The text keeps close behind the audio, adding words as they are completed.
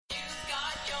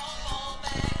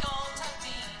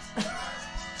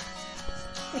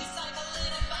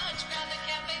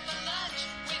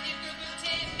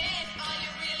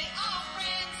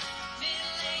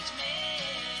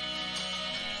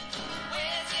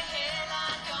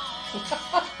Middle-aged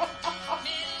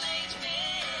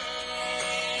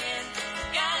man,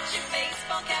 got your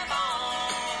baseball cap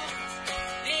on.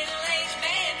 Middle-aged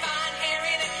man, fine hair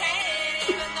in a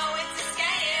can, even though it's a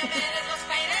scam and it was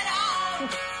painted on.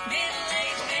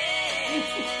 Middle-aged man.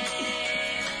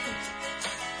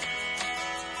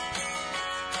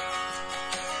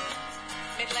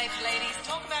 Middle-aged ladies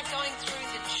talk about going through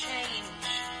the change.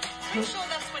 Pretty sure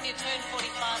that's when you turn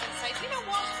 45 and say, you know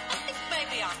what, I think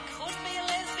maybe I could be a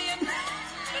lesbian,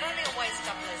 but only a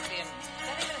waist-up lesbian. Is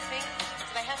that even a thing? Do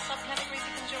they have subcategories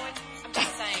you can join? I'm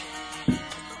just saying,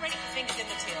 I'm ready for fingers in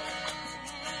the till.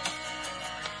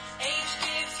 Age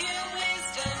gives you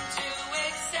wisdom to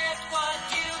accept what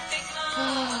you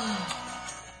become.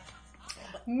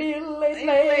 Middle-aged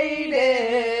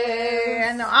lady.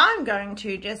 And I'm going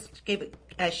to just give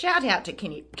a shout out to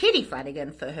Kitty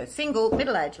Flanagan for her single,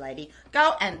 Middle-Aged Lady.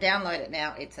 Go and download it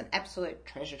now. It's an absolute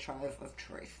treasure trove of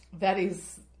truth.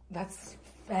 That's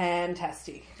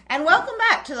fantastic. And welcome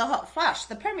back to The Hot Flush,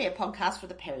 the premier podcast for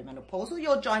the perimenopausal.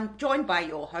 You're joined by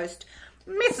your host,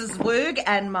 Mrs. Woog,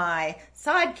 and my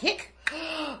sidekick,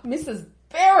 Mrs.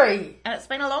 Berry. And it's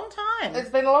been a long time.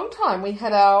 It's been a long time. We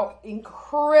had our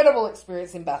incredible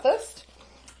experience in Bathurst.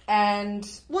 And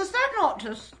was that not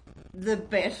just the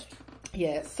best?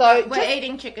 yeah, so We're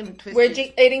eating chicken twisties. We're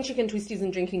eating chicken twisties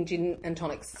and drinking gin and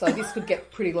tonics. So this could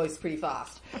get pretty loose pretty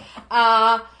fast.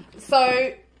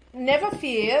 So never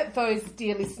fear, those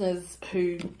dear listeners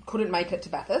who couldn't make it to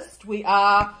Bathurst. We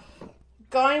are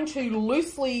going to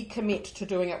loosely commit to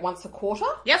doing it once a quarter.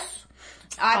 Yes.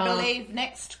 I believe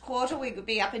next quarter we could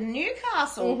be up in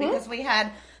Newcastle because we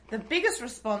had the biggest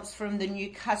response from the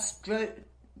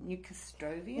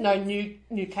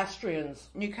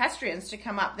Newcastrians to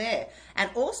come up there.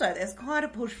 And also there's quite a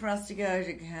push for us to go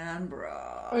to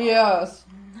Canberra. Yes.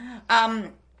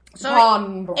 So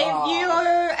Canberra. if you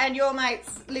and your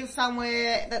mates live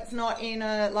somewhere that's not in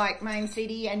a main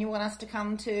city and you want us to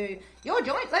come to your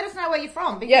joint, let us know where you're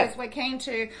from because we're keen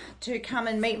to come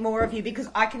and meet more of you, because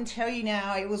I can tell you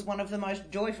now it was one of the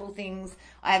most joyful things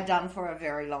I have done for a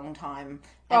very long time,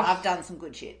 and I've done some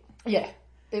good shit. Yeah,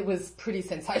 it was pretty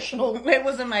sensational. It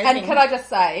was amazing. And can I just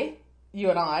say, you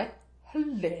and I,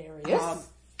 hilarious. Oh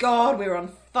God, we were on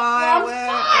fire. We're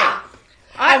on fire.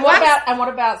 And what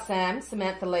about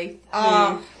Samantha Leith,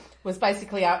 who was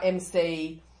basically our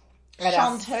MC at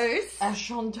Chanteuse. Our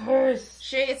chanteuse.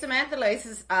 Samantha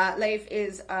Leith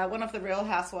is one of the Real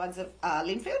Housewives of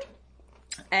Linfield,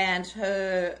 and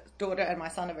her daughter and my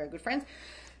son are very good friends.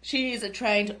 She is a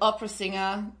trained opera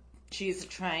singer. She's a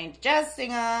trained jazz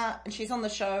singer, and she's on the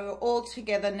show All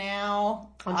Together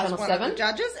Now on as Channel one 7 of the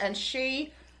judges, and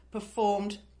she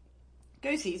performed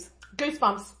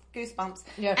Goosebumps.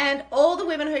 Yeah. And all the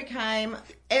women who came,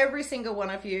 every single one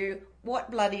of you, what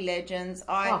bloody legends.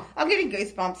 I'm getting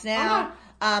goosebumps now.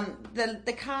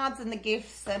 The cards and the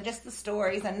gifts and just the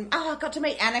stories. And I got to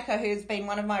meet Annika, who's been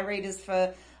one of my readers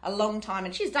for a long time.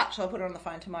 And she's Dutch, so I put her on the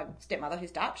phone to my stepmother,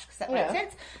 who's Dutch, because that makes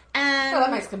sense. And that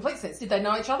makes complete sense. Did they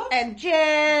know each other? And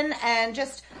Jen, and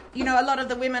just, a lot of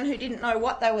the women who didn't know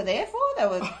what they were there for. They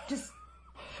were just...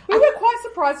 We were quite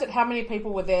surprised at how many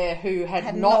people were there who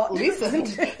had not listened.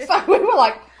 So we were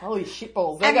like, holy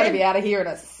shitballs, they're going to be out of here in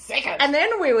a second. And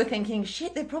then we were thinking,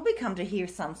 shit, they've probably come to hear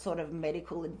some sort of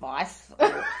medical advice.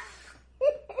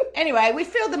 Anyway, we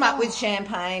filled them up with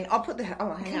champagne. I'll put hang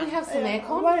on. Can we have some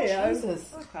aircon?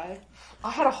 Jesus. Okay.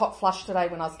 I had a hot flush today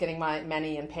when I was getting my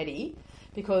mani and pedi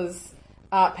because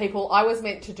I was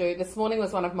meant to do, this morning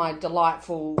was one of my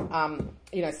delightful,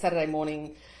 Saturday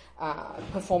morning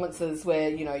performances where,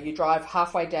 you drive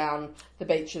halfway down the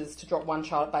beaches to drop one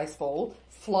child at baseball,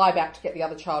 fly back to get the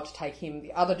other child to take him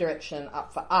the other direction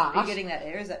up for art. Are you getting that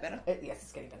air? Is that better? Yes,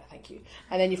 it's getting better, thank you.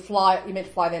 And then you're meant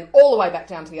to fly then all the way back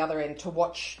down to the other end to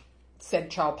watch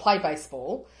said child play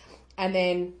baseball, and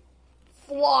then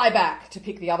fly back to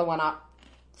pick the other one up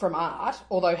from art,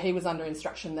 although he was under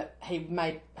instruction that he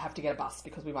may have to get a bus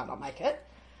because we might not make it.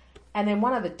 And then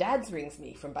one of the dads rings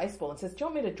me from baseball and says, do you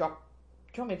want me to drop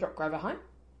Grover home?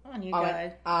 Oh, and you go,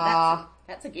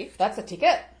 that's a gift. That's a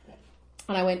ticket.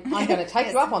 And I went, I'm going to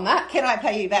take you up on that. Can I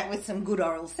pay you back with some good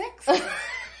oral sex?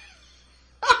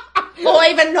 Or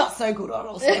even not so good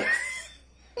oral sex.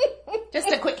 Just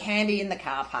a quick handy in the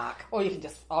car park. Or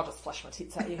I'll just flash my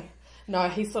tits at you. No,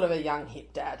 he's sort of a young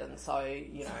hip dad, and so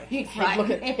he'd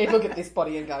look at this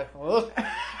body and go, oh.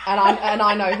 and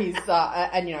I know he's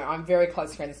I'm very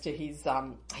close friends to his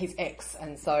ex,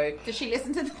 and so does she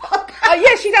listen to the podcast?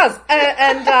 Yeah, she does,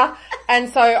 and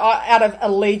so out of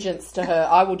allegiance to her,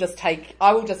 I will just take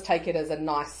it as a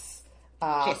nice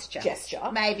gesture,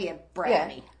 maybe a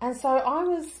brownie. Yeah. And so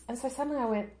suddenly I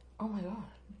went, oh my god,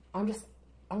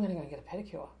 I'm going to go and get a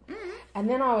pedicure. And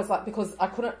then I was like, because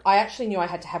I actually knew I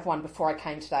had to have one before I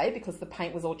came today because the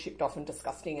paint was all chipped off and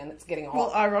disgusting and it's getting hot.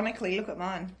 Well, ironically, look at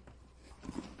mine.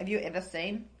 Have you ever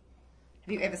seen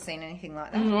anything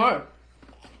like that? No.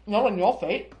 Not on your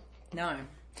feet. No.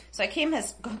 So Kim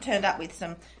has turned up with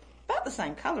some about the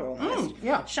same colour almost.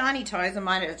 Yeah. Shiny toes are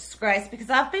mine a disgrace because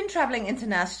I've been travelling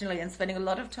internationally and spending a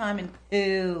lot of time in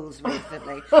pools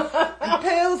recently. And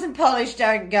pools and polish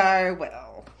don't go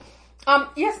well.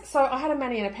 Yes, so I had a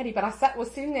mani and a pedi, but I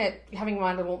was sitting there having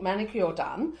my little manicure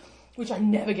done, which I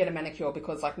never get a manicure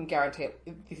because I can guarantee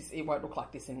it won't look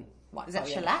like this in like. Is that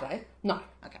shellac? No.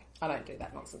 Okay. I don't do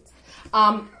that nonsense.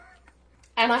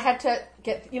 And I had to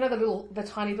get, the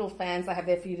tiny little fans they have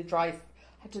there for you to dry. I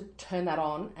had to turn that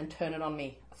on and turn it on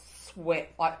me.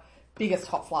 Sweat, like biggest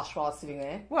hot flush while I was sitting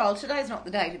there. Well, today's not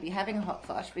the day to be having a hot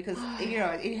flush because,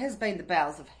 it has been the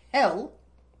bowels of hell.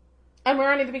 And we're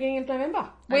only at the beginning of November.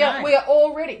 We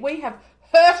have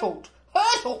hurtled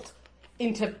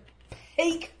into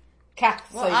peak cat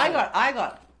season. Well, I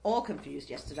got all confused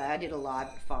yesterday. I did a live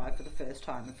at 5 for the first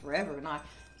time in forever, and I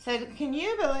said, "Can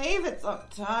you believe it's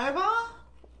October?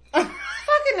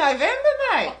 Fucking November,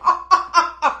 mate."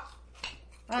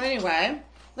 Anyway,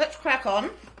 let's crack on.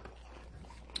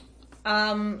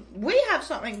 We have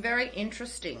something very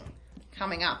interesting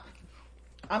coming up.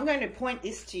 I'm going to point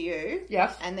this to you.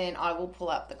 Yes. And then I will pull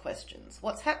up the questions.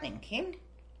 What's happening, Kim?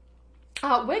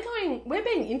 We're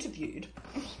being interviewed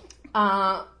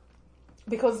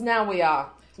because now we are,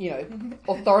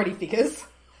 authority figures.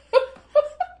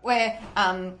 We're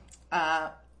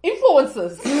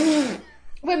influencers.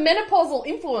 We're menopausal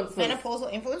influencers.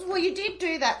 Menopausal influencers. Well, you did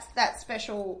do that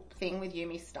special thing with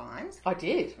Yumi Steins. I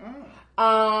did.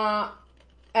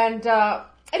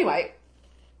 Anyway,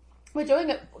 we're doing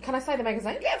it. Can I say the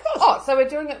magazine? Yeah, of course. Oh, so we're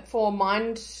doing it for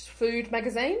Mind Food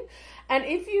magazine, and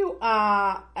if you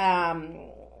have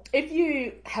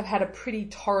had a pretty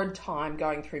torrid time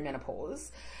going through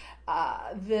menopause,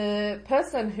 the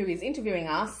person who is interviewing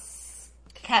us,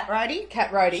 Kat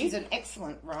Rohde, she's an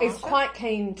excellent writer, is quite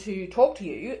keen to talk to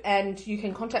you, and you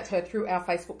can contact her through our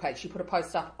Facebook page. She put a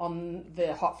post up on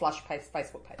the Hot Flush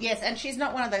Facebook page. Yes, and she's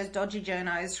not one of those dodgy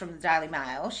journos from the Daily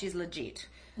Mail. She's legit.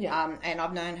 Yeah. And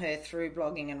I've known her through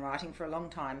blogging and writing for a long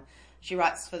time. She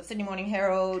writes for the Sydney Morning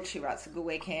Herald. She writes for Good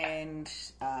Weekend,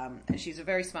 and she's a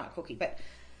very smart cookie. But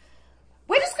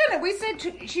we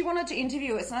said she wanted to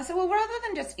interview us, and I said, well, rather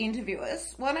than just interview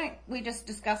us, why don't we just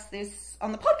discuss this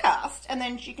on the podcast, and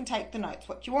then she can take the notes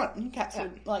what you want. And Kat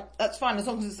said, that's fine as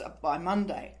long as it's up by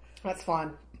Monday. That's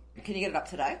fine. Can you get it up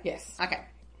today? Yes. Okay.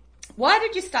 Why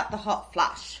did you start the Hot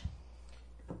Flush?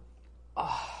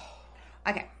 Oh.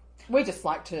 Okay. We just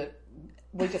like to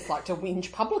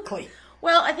whinge publicly.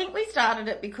 Well, I think we started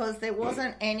it because there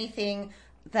wasn't anything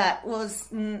that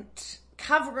wasn't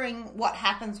covering what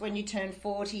happens when you turn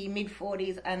 40,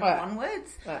 mid-40s and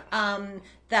onwards.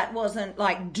 That wasn't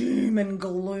like doom and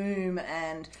gloom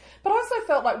and... But I also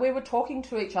felt like we were talking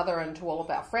to each other and to all of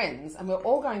our friends, and we're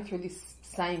all going through this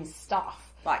same stuff.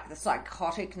 Like the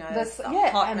psychoticness,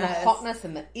 and the hotness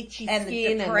and the itchy and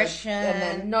skin the depression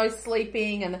and the no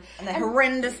sleeping and the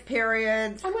horrendous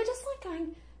periods. And we're just like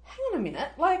going, hang on a minute,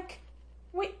 like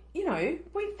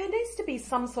there needs to be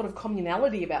some sort of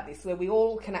communality about this where we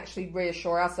all can actually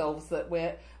reassure ourselves that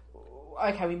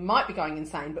we might be going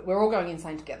insane, but we're all going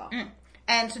insane together.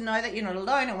 And to know that you're not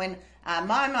alone. And when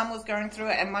my mum was going through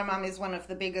it, and my mum is one of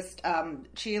the biggest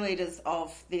cheerleaders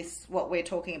of this, what we're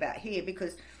talking about here,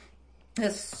 because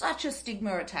there's such a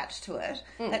stigma attached to it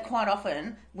that quite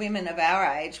often women of our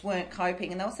age weren't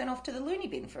coping and they were sent off to the loony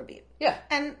bin for a bit. Yeah.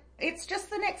 And it's just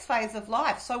the next phase of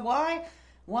life. So why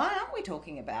aren't we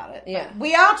talking about it? Yeah. But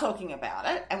we are talking about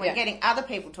it, and we're getting other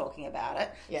people talking about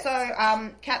it. Yeah. So,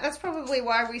 Kat, that's probably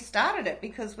why we started it,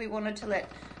 because we wanted to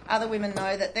let other women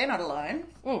know that they're not alone.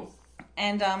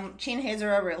 And chin hairs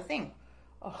are a real thing.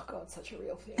 Oh, God, such a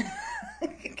real thing.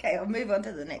 Okay, I'll move on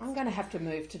to the next. I'm going to have to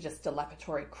move to just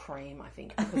dilapidatory cream, I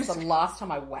think, because the last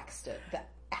time I waxed it, the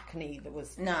acne that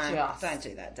was don't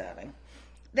do that, darling.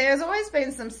 There's always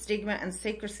been some stigma and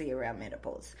secrecy around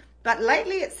menopause, but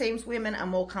lately it seems women are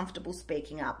more comfortable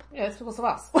speaking up. Yeah, it's because of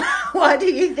us. Why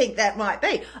do you think that might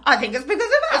be? I think it's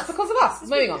because of us. It's because of us.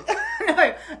 Moving on.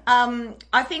 No,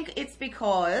 I think it's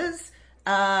because...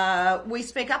 we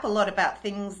speak up a lot about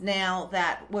things now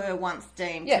that were once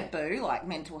deemed taboo, like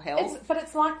mental health. But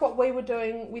it's like what we were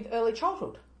doing with early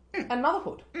childhood and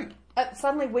motherhood.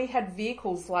 Suddenly we had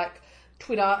vehicles like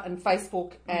Twitter and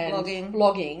Facebook and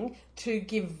blogging to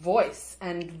give voice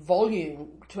and volume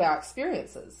to our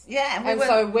experiences. Yeah, and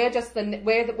so we're just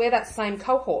we're that same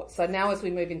cohort. So now as we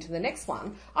move into the next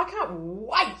one, I can't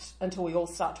wait until we all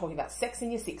start talking about sex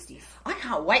in your 60s. I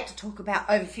can't wait to talk about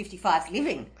over 55s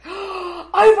living.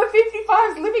 Over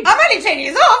 55s living. I'm only 10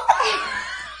 years off.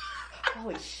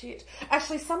 Holy shit.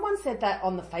 Actually, someone said that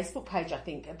on the Facebook page, I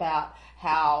think, about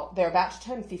how they're about to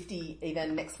turn 50 either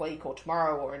next week or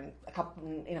tomorrow or in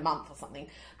a month or something.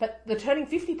 But the turning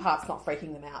 50 part's not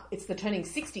freaking them out. It's the turning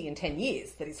 60 in 10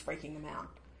 years that is freaking them out.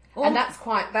 Well, and that's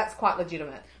quite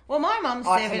legitimate. Well, my mum's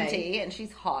 70 and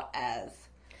she's hot as.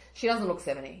 She doesn't look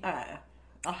 70. I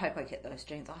hope I get those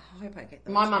genes. I hope I get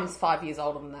those My genes. mum's 5 years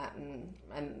older than that, and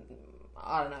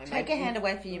I don't know. Take your hand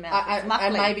away from your mouth.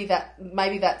 And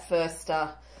maybe that first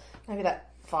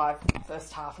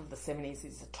half of the 70s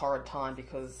is a torrid time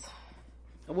because.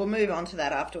 We'll move on to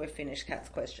that after we've finished Kat's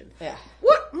question. Yeah.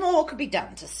 What more could be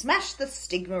done to smash the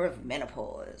stigma of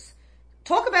menopause?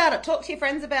 Talk about it. Talk to your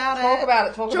friends about it. Talk about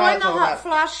it. Join the Hot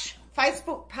Flush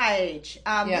Facebook page.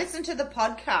 Listen to the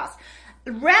podcast.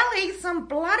 Rally some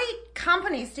bloody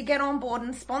companies to get on board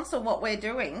and sponsor what we're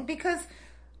doing because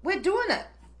we're doing it.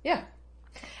 Yeah.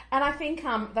 And I think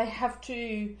they have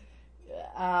to...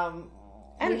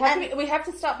 we have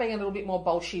to start being a little bit more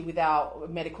bolshy with our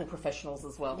medical professionals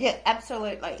as well. Yeah,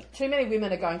 absolutely. Too many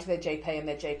women are going to their GP and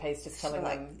their GP's just telling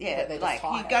them that they're just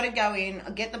tired. You've got to go in,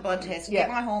 get the blood test, get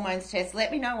my hormones test,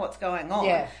 let me know what's going on.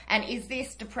 Yeah. And is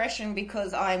this depression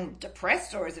because I'm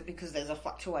depressed or is it because there's a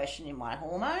fluctuation in my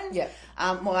hormones? Yeah.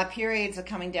 My periods are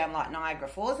coming down like Niagara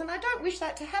Falls and I don't wish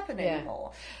that to happen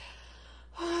anymore.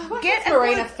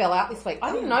 Marina fell out this week.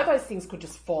 I didn't know those things could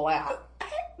just fall out.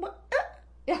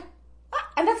 Yeah.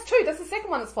 And that's true. That's the second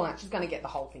one that's fallen out. She's going to get the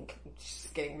whole thing. She's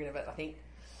getting rid of it, I think.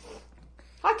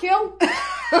 Hi, Kill.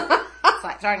 It's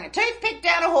like throwing a toothpick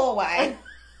down a hallway.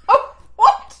 Oh,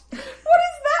 what? What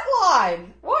is that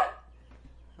line? What?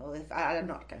 Well, I'm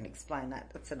not going to explain that.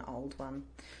 That's an old one.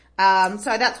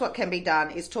 So that's what can be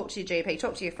done is talk to your GP,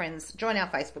 talk to your friends, join our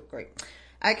Facebook group.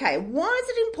 Okay, why is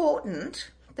it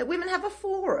important that women have a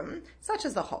forum, such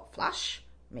as the Hot Flush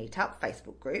Meetup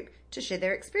Facebook group, to share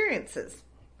their experiences?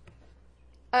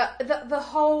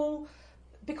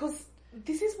 Because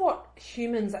this is what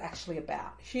humans are actually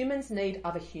about. Humans need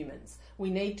other humans. We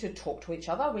need to talk to each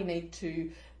other. We need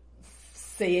to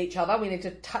see each other. We need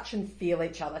to touch and feel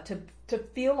each other to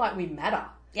feel like we matter.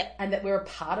 Yep. And that we're a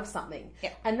part of something.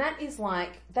 Yep. And that is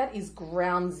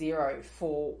ground zero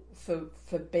for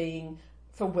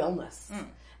wellness.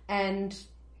 And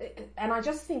I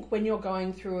just think when you're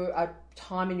going through a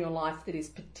time in your life that is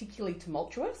particularly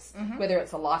tumultuous, whether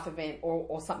it's a life event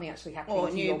or something actually happening or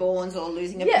to newborns or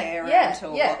losing a parent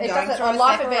or it going doesn't, through a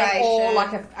life separation. event or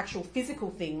like an actual physical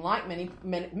thing like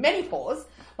menopause,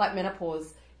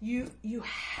 you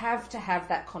have to have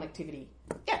that connectivity.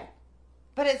 Yeah.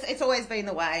 But it's always been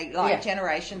the way,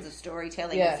 generations of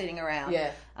storytelling and sitting around.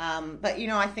 Yeah. But,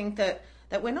 I think that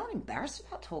we're not embarrassed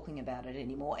about talking about it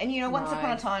anymore. And, once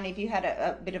upon a time, if you had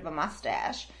a bit of a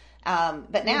mustache,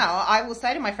 but now I will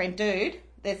say to my friend, dude,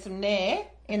 there's some nair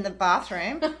in the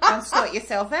bathroom, go and sort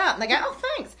yourself out. And they go, oh,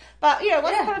 thanks. But,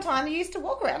 once upon a time, you used to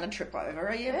walk around and trip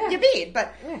over your beard.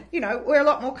 But, we're a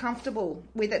lot more comfortable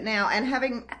with it now. And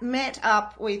having met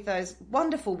up with those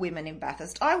wonderful women in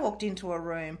Bathurst, I walked into a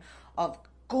room of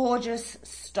gorgeous,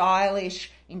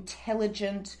 stylish,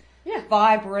 intelligent,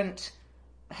 vibrant,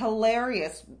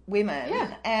 hilarious women.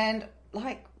 Yeah. And,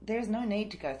 there's no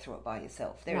need to go through it by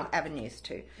yourself. There are avenues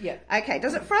to. Yeah. Okay,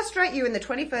 does it frustrate you in the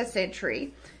 21st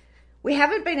century we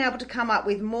haven't been able to come up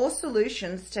with more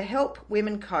solutions to help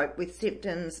women cope with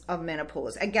symptoms of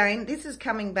menopause? Again, this is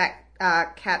coming back,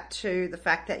 Kat, to the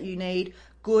fact that you need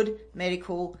good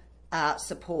medical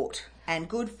support and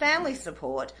good family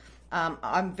support.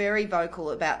 I'm very vocal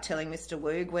about telling Mr.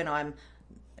 Woog when I'm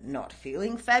not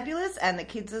feeling fabulous, and the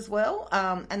kids as well,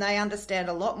 and they understand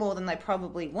a lot more than they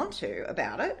probably want to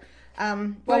about it.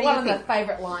 One of the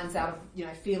favourite lines out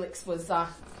of Felix was,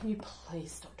 "Can you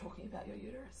please stop talking about your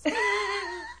uterus?"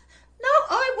 No,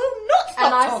 I will not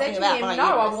stop talking about my uterus.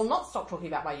 No, I will not stop talking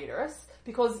about my uterus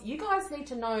because you guys need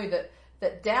to know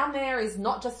that down there is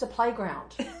not just a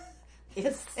playground.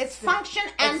 It's function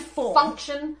and form.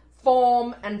 Function,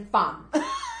 form, and fun.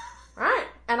 Right?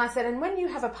 And I said, and when you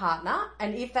have a partner,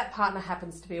 and if that partner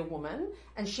happens to be a woman,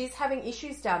 and she's having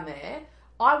issues down there,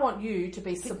 I want you to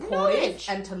be supportive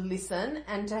and to listen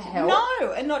and to help.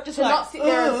 No, and not just not sit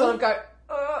there and sort of go,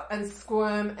 and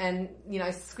squirm and,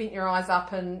 squint your eyes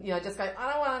up and, just go,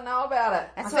 I don't want to know about it.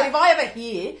 That's I said, if I ever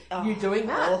hear you doing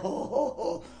that, I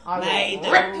will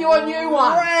rip you a new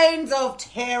one. Rains of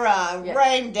terror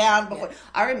rain down before. Yeah.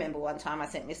 I remember one time I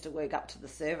sent Mr. Woog up to the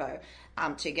servo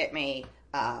to get me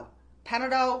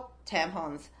Panadol,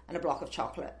 tampons and a block of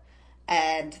chocolate.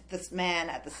 And this man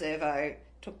at the servo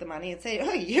took the money and said,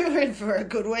 oh, you're in for a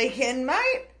good weekend, mate.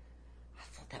 I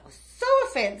thought that was so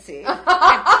offensive.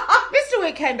 Mr.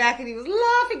 Woog came back and he was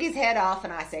laughing his head off,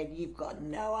 and I said, you've got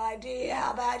no idea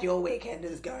how bad your weekend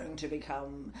is going to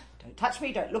become. Don't touch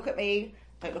me, don't look at me,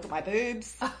 don't look at my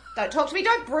boobs, don't talk to me,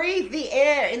 don't breathe the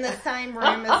air in the same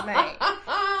room as me.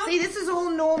 See, this is all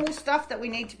normal stuff that we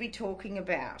need to be talking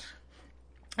about.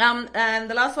 And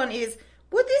the last one is,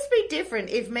 would this be different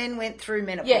if men went through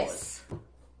menopause? Yes.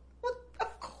 Well,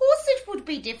 of course it would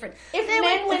be different. If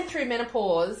men went through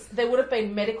menopause, there would have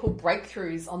been medical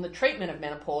breakthroughs on the treatment of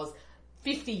menopause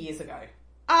 50 years ago.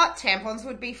 Tampons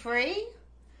would be free.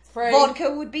 Free.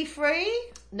 Vodka would be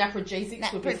free.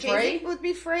 Naprogesics would be free. Would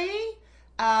be free.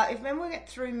 If men went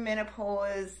through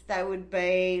menopause, there would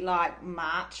be like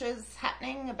marches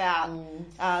happening about.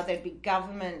 There'd be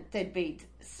government. There'd be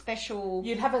special.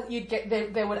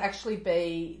 There would actually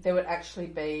be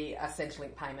a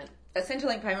Centrelink payment. A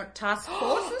Centrelink payment task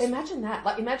forces. Imagine that.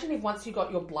 Like, imagine if once you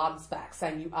got your bloods back,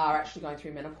 saying you are actually going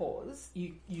through menopause,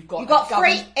 you got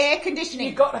free air conditioning.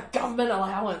 You got a government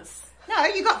allowance. No,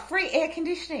 you got free air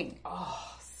conditioning.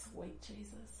 Oh, sweet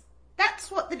Jesus.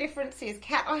 That's what the difference is,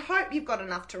 Kat. I hope you've got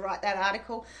enough to write that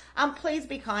article. Please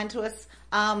be kind to us.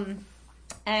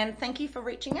 And thank you for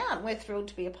reaching out. We're thrilled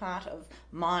to be a part of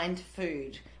Mind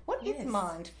Food. What is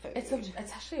Mind Food? It's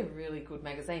actually a really good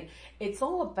magazine. It's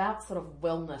all about sort of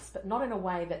wellness, but not in a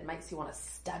way that makes you want to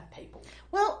stab people.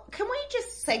 Well, can we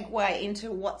just segue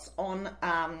into what's on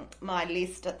my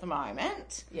list at the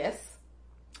moment? Yes.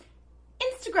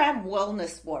 Instagram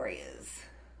wellness warriors.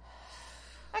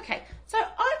 Okay, so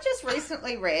I just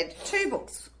recently read 2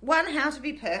 books. One, How to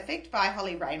Be Perfect by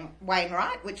Holly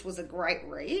Wainwright, which was a great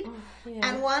read.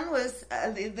 And one was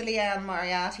the Leanne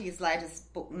Moriarty's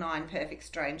latest book, 9 Perfect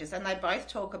Strangers. And they both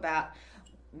talk about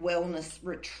wellness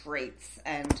retreats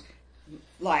and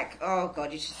like, oh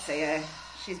God, you should see her.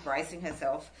 She's bracing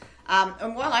herself.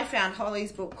 And while I found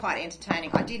Holly's book quite entertaining,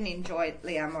 I didn't enjoy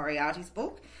Leanne Moriarty's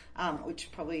book, which is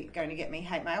probably going to get me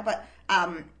hate mail, but...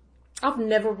 I've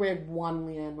never read one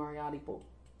Leanne Moriarty book.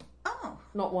 Oh.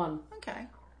 Not one. Okay.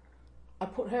 I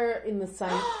put her in the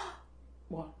same...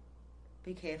 What?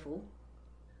 Be careful.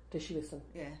 Does she listen?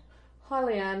 Yeah. Hi,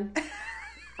 Leanne.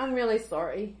 I'm really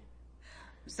sorry.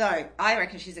 So, I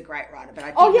reckon she's a great writer, but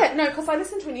because I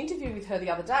listened to an interview with her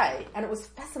the other day, and it was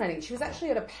fascinating. She was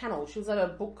actually at a panel. She was at a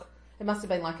book... It must have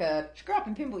been like a... She grew up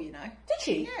in Pymble, you know. Did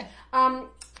she? Yeah.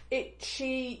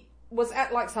 She was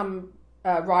at like some...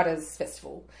 writers'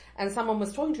 festival, and someone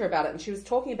was talking to her about it, and she was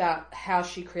talking about how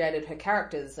she created her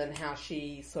characters and how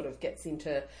she sort of gets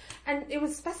into, and it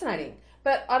was fascinating.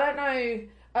 But I don't know,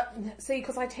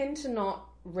 because I tend to not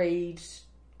read.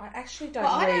 I actually don't.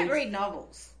 I don't read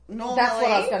novels. Normally, that's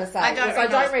what I was going to say. I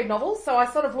don't read novels, so I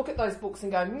sort of look at those books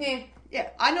and go, meh. Yeah,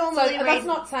 I normally read... That's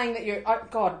not saying that you're...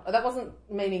 God, that wasn't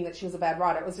meaning that she was a bad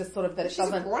writer. It was just sort of that She's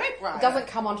a great writer. It doesn't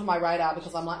come onto my radar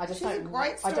because I'm like, I just a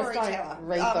great storyteller. I just don't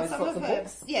read those sorts of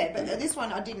books. Yeah, but this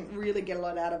one I didn't really get a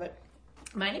lot out of it.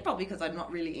 Mainly probably because I'm not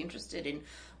really interested in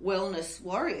wellness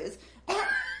warriors.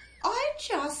 I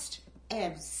just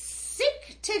am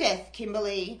sick to death,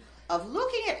 Kimberly, of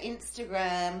looking at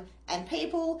Instagram and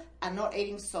people are not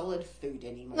eating solid food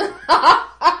anymore. You've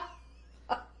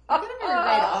got a bit of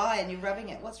red eye and you're rubbing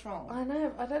it. What's wrong? I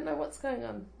know. I don't know what's going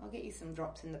on. I'll get you some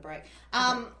drops in the break.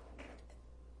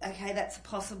 Okay, that's a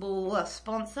possible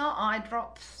sponsor. Eye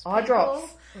drops. Eye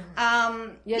drops.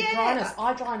 Yeah, dryness.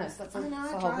 Eye dryness. That's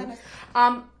dryness.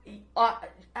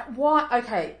 Why?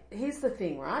 Okay, here's the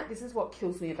thing, right? This is what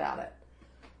kills me about it.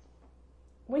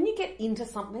 When you get into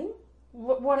something,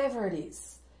 whatever it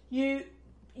is, you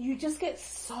just get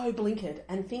so blinkered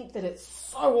and think that it's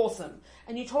so awesome.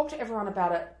 And you talk to everyone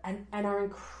about it and are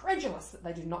incredulous that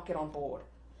they do not get on board.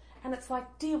 And it's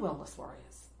like, dear wellness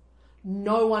warriors,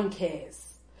 no one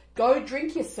cares. Go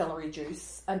drink your celery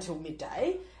juice until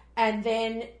midday and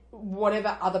then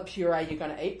whatever other puree you're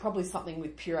going to eat, probably something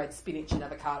with pureed spinach and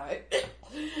avocado,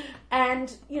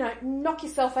 and, knock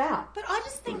yourself out. But I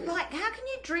just think, like, how can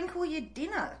you drink all your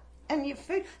dinner and your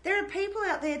food? There are people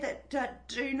out there that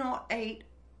do not eat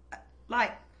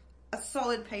like a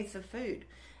solid piece of food.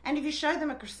 And if you show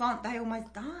them a croissant, they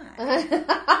almost die.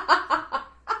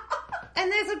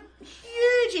 And there's a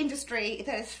huge industry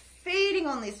that is feeding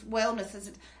on this wellness.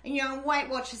 And, you know, Weight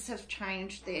Watchers have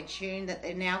changed their tune that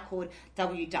they're now called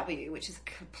WW, which is a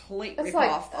complete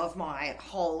rip-off of my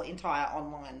whole entire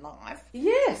online life.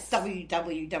 Yes.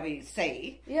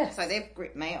 WWWC. Yes. So they've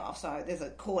gripped me off. So there's a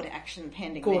court action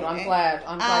pending. Good, there. I'm glad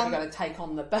you're going to take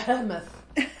on the behemoth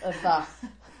of the...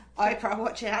 Oprah,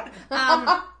 watch out.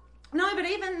 No, but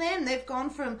even then, they've gone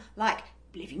from, like,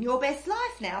 living your best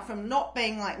life now, from not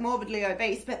being, like, morbidly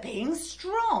obese, but being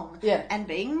strong. Yeah. And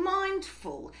being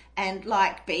mindful and,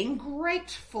 like, being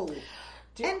grateful.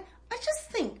 And I just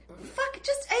think, fuck,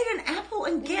 just eat an apple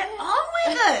and get on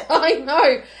with it. I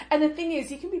know. And the thing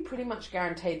is, you can be pretty much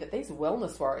guaranteed that these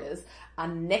wellness warriors are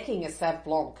necking a Sauv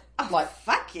Blanc. Oh, like,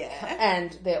 fuck yeah.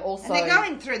 And they're also... And they're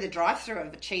going through the drive-thru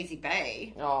of a cheesy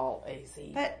bee. Oh,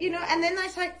 easy. But, you know, and then they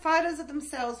take photos of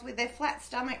themselves with their flat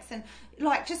stomachs and,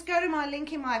 like, just go to my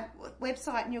link in my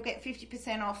website and you'll get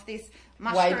 50% off this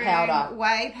mushroom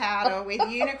whey powder with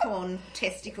unicorn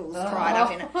testicles dried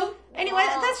up in it. Anyway,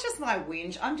 that's just my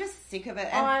whinge. I'm just sick of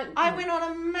it. And I went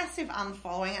on a massive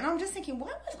unfollowing and I'm just thinking, why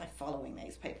was I following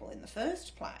these people in the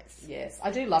first place? Yes,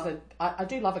 I do love I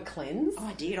do love a cleanse. Oh,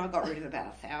 I did. I got rid of about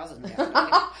 1,000.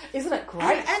 Isn't it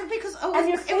great? And because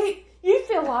your feet, you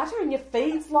feel lighter and your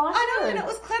feet's lighter. I know, and it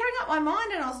was cluttering up my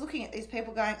mind, and I was looking at these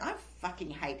people going, I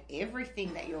fucking hate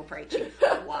everything that you're preaching.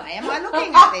 Why am I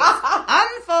looking at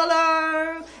this?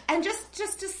 Unfollow! And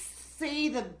just to see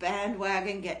the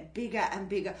bandwagon get bigger and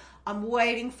bigger, I'm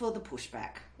waiting for the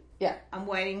pushback. Yeah. I'm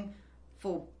waiting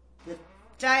for the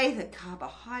day that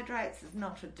carbohydrates is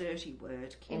not a dirty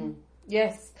word, Kim.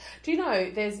 Yes. Do you know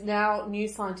there's now new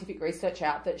scientific research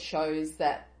out that shows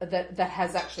that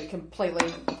has actually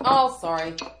completely... Oh,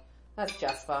 sorry. That's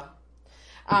Jasper.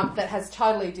 That has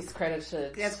totally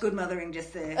discredited... That's good mothering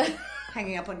just there.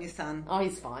 Hanging up on your son. Oh,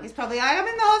 he's fine. He's probably, I'm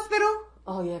in the hospital.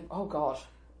 Oh, yeah. Oh, God.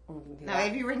 No,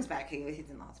 if he rings back, he's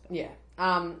in the hospital. Yeah.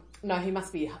 No, he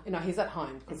must be... No, he's at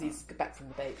home because he's back from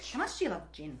the beach. How much do you love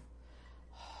gin?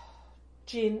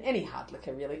 Gin, any hard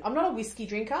liquor, really. I'm not a whiskey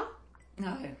drinker.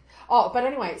 No. Oh, but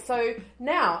anyway, so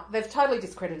now they've totally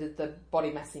discredited the body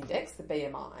mass index, the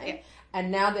BMI, and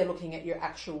now they're looking at your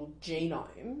actual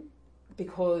genome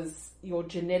because your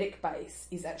genetic base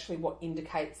is actually what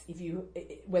indicates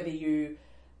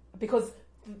because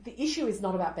the issue is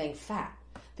not about being fat.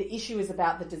 The issue is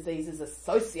about the diseases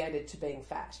associated to being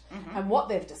fat. Mm-hmm. And what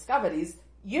they've discovered is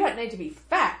you don't need to be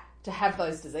fat to have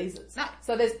those diseases. No.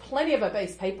 So there's plenty of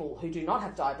obese people who do not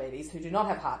have diabetes, who do not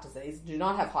have heart disease, do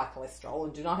not have high cholesterol,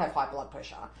 and do not have high blood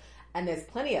pressure. And there's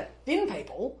plenty of thin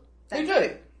people who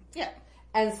do. Yeah.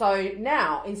 And so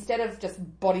now, instead of just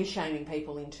body shaming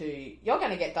people into, you're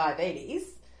going to get diabetes,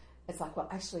 it's like, well,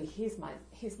 actually, here's my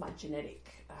genetic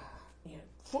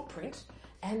footprint.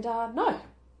 And no,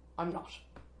 I'm not.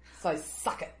 So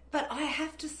suck it. But I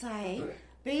have to say,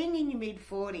 being in your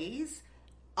mid-40s,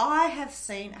 I have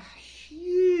seen a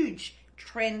huge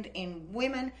trend in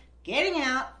women getting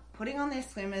out, putting on their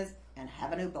swimmers, and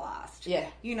having a blast. Yeah.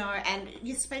 You know, and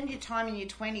you spend your time in your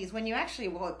 20s when you actually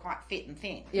were quite fit and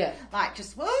thin. Yeah. Like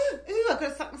just, ooh, I've got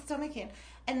to suck my stomach in.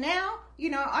 And now, you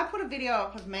know, I put a video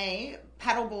up of me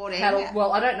paddleboarding.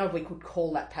 Well, I don't know if we could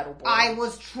call that paddleboarding. I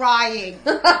was trying.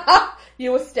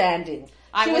 You were standing.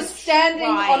 I was standing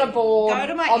on a board on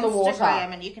the water. Go to my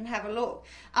Instagram and you can have a look.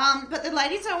 But the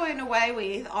ladies I went away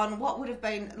with on what would have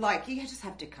been like, you just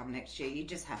have to come next year. You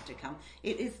just have to come.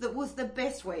 Was the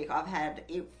best week I've had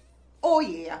all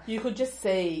year. You could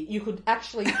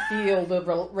actually feel the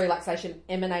relaxation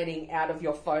emanating out of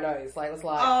your photos. Like it was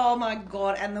like, oh my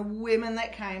God! And the women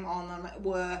that came on them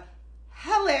were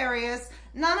hilarious.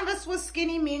 None of us were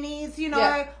skinny minis, you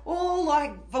know, all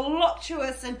like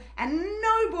voluptuous and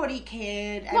nobody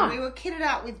cared. And we were kitted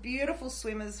out with beautiful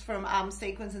swimmers from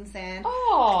Sequins and Sand.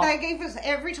 Oh. They give us,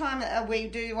 every time we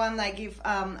do one, they give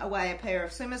away a pair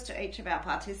of swimmers to each of our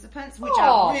participants, which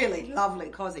are really lovely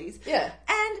cozies. Yeah.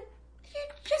 And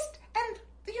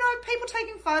you know, people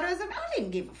taking photos of, I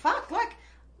didn't give a fuck. Like,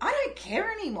 I don't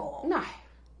care anymore. No.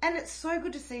 And it's so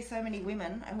good to see so many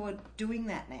women who are doing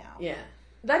that now. Yeah.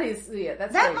 That's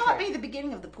that might be the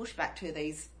beginning of the pushback to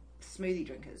these smoothie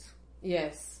drinkers.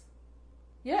 Yes.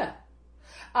 Yeah.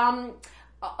 Although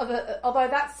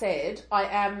that said, I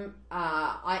am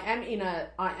in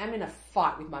a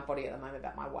fight with my body at the moment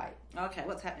about my weight. Okay,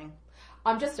 what's happening?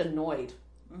 I'm just annoyed.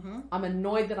 Mm-hmm. I'm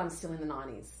annoyed that I'm still in the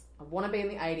 90s. I want to be in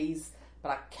the 80s, but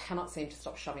I cannot seem to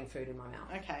stop shoving food in my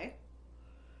mouth. Okay.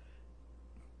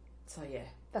 So yeah,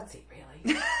 that's it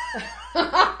really.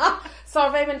 So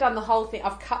I've even done the whole thing.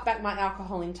 I've cut back my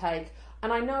alcohol intake,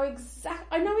 and I know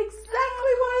exactly what I need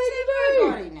to do.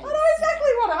 I know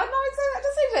exactly what I know exactly. I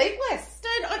just need to eat less.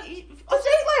 Dude, just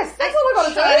eat less. That's all I got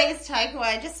to do. Chinese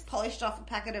takeaway. Just polished off a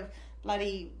packet of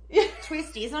bloody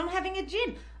twisties, and I'm having a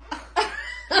gin.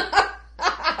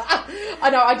 I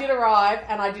know, I did arrive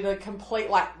and I did a complete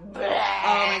oh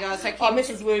my God, so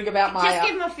Mrs. Woog about my... Just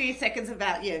give them a few seconds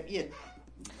about your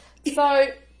So...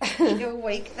 your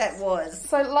week that was.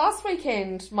 So last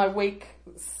weekend, my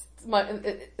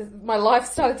life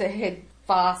started to head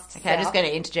fast. Okay, I'm just going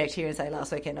to interject here and say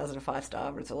last weekend I was at a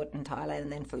 5-star resort in Thailand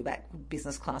and then flew back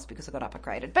business class because I got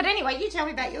upgraded. But anyway, you tell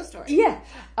me about your story. Yeah.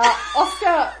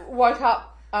 Oscar woke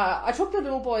up. I took the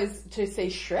little boys to see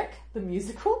Shrek, the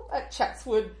musical, at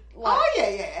Chatswood.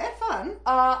 Yeah, fun.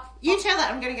 You tell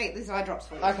that. I'm going to get these eye drops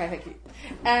for you. Okay, thank you.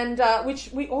 And which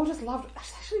we all just loved. It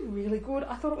was actually really good.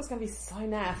 I thought it was going to be so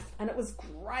naff, and it was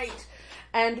great.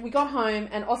 And we got home,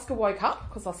 and Oscar woke up,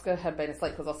 because Oscar had been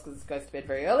asleep, because Oscar goes to bed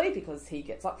very early, because he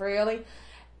gets up very early.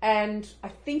 And I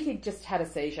think he'd just had a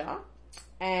seizure,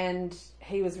 and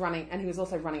he was running, and he was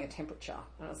also running a temperature.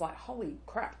 And I was like, holy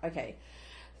crap, okay.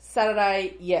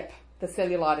 Saturday, yep, the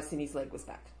cellulitis in his leg was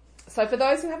back. So for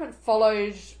those who haven't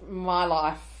followed my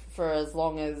life for as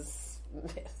long as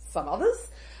some others,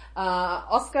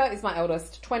 Oscar is my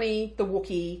eldest, 20, the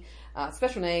Wookiee,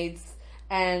 special needs,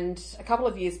 and a couple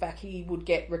of years back he would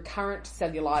get recurrent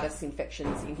cellulitis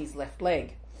infections in his left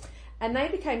leg. And they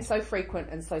became so frequent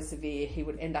and so severe he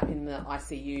would end up in the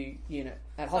ICU unit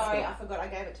at hospital. Sorry, I forgot. I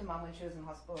gave it to Mum when she was in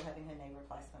hospital having her knee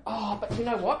replacement. Oh, but you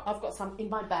know what? I've got some in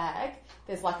my bag.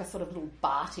 There's like a sort of little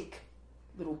batik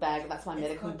little bag. That's my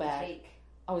medical bag. Batik.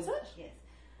 Oh, is it? Yes.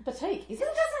 Batik. Is It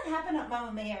doesn't happen at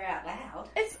Mamma Mia out loud.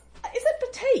 Is it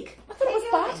batik? I thought it was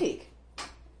batik.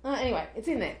 Anyway, it's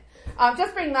in there.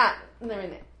 Just bring that, and they're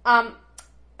in there.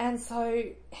 And so,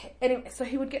 anyway, so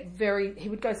he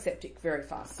would go septic very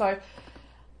fast. So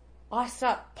I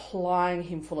start plying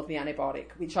him full of the antibiotic,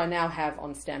 which I now have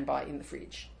on standby in the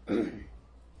fridge.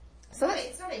 So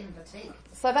it's not even batik.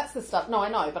 So that's the stuff. No, I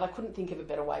know, but I couldn't think of a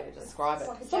better way to describe it.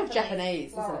 Like it's sort of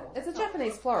Japanese, isn't it? It's a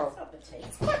Japanese floral. It's not batik.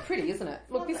 It's quite pretty, isn't it?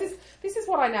 Look, this is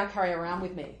what I now carry around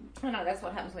with me. I know, that's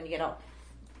what happens when you get old.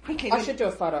 Quickly, I should do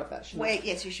a photo of that, shouldn't I?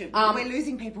 Yes, you should. We're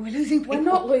losing people. We're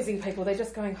not losing people. They're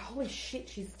just going, holy shit,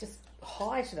 she's just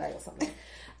high today or something.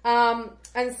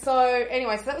 And so,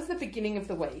 anyway, so that was the beginning of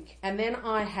the week. And then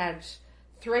I had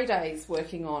 3 days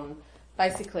working on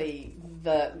basically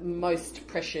the most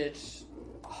pressured,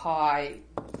 high,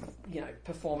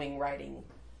 performing rating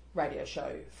radio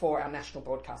show for our national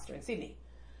broadcaster in Sydney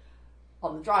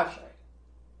on the drive show.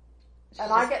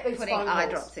 And I get these putting phone eye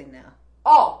calls. drops in now.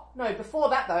 Oh, no, before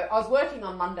that though, I was working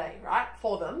on Monday, right,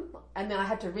 for them, and then I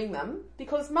had to ring them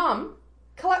because Mum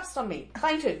collapsed on me,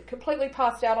 fainted, completely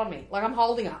passed out on me, like I'm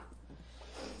holding her.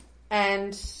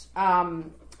 And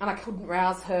I couldn't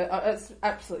rouse her. It's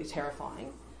absolutely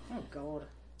terrifying. Oh, God.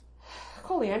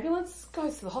 Call the ambulance,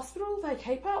 goes to the hospital, they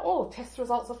keep her, all test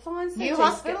results are fine. New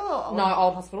hospital? No,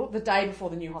 old hospital, the day before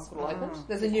the new hospital opened.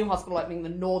 There's a new hospital opening, the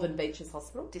Northern Beaches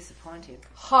Hospital. Disappointed.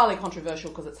 Highly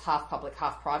controversial because it's half public,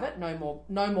 half private. No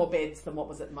more beds than what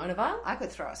was at Mona Vale. I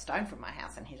could throw a stone from my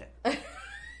house and hit it.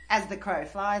 As the crow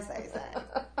flies, they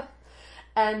say.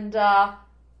 And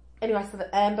anyway, so the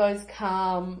ambos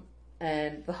come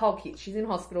and the whole kit. She's in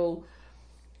hospital.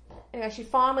 Anyway, she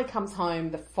finally comes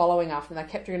home the following afternoon.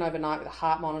 They kept her in overnight with a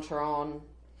heart monitor on.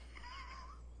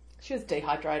 She was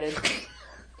dehydrated.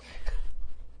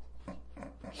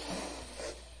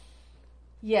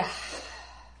 Yeah.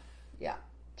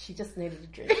 She just needed a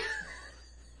drink.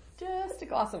 Just a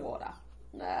glass of water.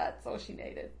 That's all she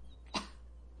needed.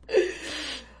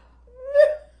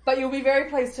 But you'll be very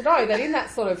pleased to know that in that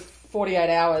sort of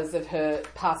 48 hours of her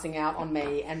passing out on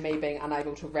me and me being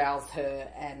unable to rouse her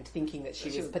and thinking that she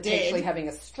was potentially having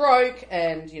a stroke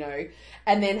and,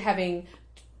 and then having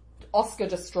Oscar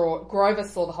distraught. Grover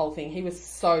saw the whole thing. He was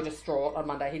so distraught on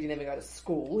Monday. He didn't even go to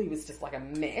school. He was just like a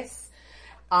mess.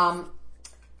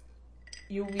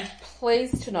 You'll be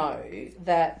pleased to know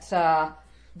that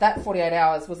that 48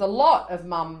 hours was a lot of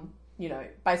Mum,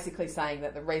 basically saying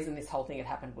that the reason this whole thing had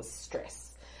happened was stress.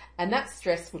 And that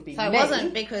stress would be So it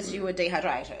wasn't because you were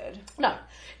dehydrated. No.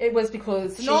 It was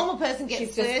because the normal person gets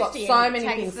she's thirsty just got so and many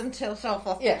takes things. themselves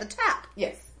off the tap.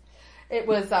 Yes. It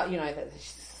was,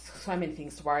 there's so many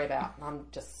things to worry about. And I'm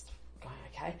just going,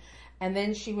 okay. And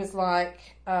then she was like,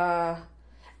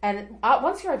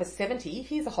 once you're over 70,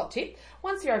 here's a hot tip.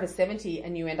 Once you're over 70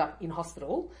 and you end up in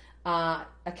hospital, a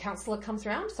counsellor comes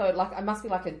around. So it must be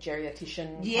like a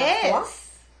geriatrician counsellor.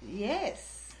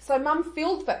 Yes. So Mum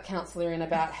filled that counsellor in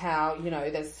about how,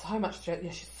 there's so much stress.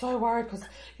 She's so worried because,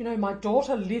 my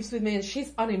daughter lives with me and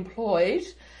she's unemployed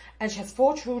and she has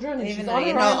 4 children and even she's though on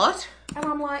you're her own. not. And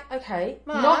I'm like, okay,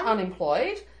 Mum. not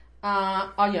unemployed,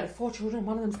 4 children.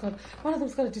 One of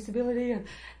them's got a disability, and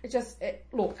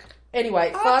look.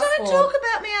 Anyway, don't talk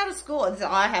about me out of school.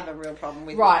 I have a real problem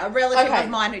with a relative of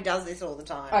mine who does this all the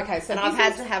time. Okay, so I've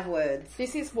had to have words.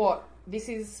 This is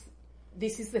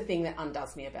the thing that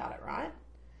undoes me about it, right?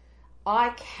 I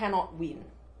cannot win.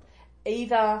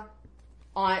 Either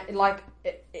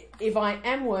if I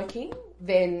am working,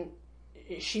 then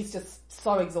she's just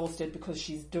so exhausted because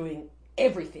she's doing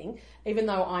everything, even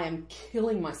though I am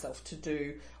killing myself to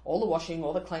do all the washing,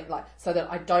 all the clean, so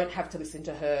that I don't have to listen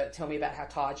to her tell me about how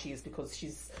tired she is because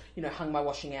she's, hung my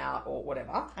washing out or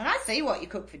whatever. And I see what you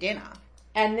cook for dinner.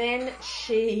 And then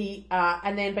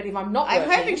but if I'm not working... I'm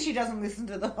hoping she doesn't listen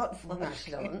to the hot flush. No,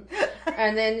 she doesn't.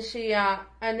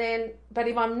 But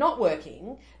if I'm not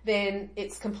working, then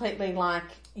it's completely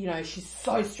she's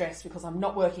so stressed because I'm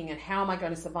not working and how am I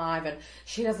going to survive, and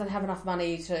she doesn't have enough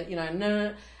money to,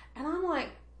 no. And I'm like,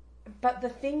 but the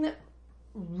thing that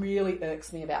really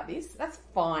irks me about this, that's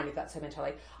fine if that's her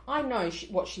mentality. I know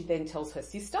what she then tells her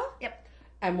sister. Yep.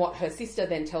 And what her sister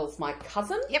then tells my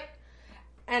cousin. Yep.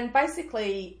 And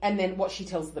basically, and then what she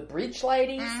tells the bridge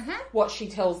ladies, what she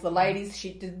tells the ladies,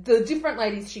 the different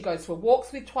ladies she goes for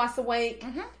walks with twice a week.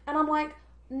 And I'm like,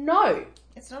 no.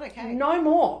 It's not okay. No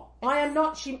more. I am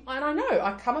not, and I know,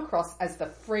 I come across as the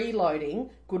freeloading,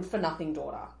 good-for-nothing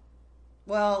daughter.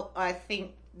 Well, I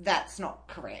think that's not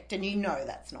correct, and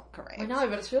that's not correct. I know,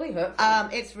 but it's really hurtful.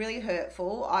 It's really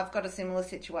hurtful. I've got a similar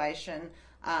situation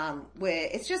where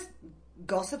it's just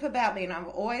gossip about me, and I'm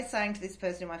always saying to this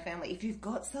person in my family, if you've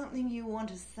got something you want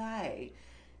to say,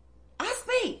 ask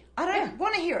me. I don't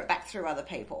want to hear it back through other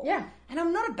people. Yeah. And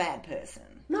I'm not a bad person.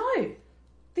 No.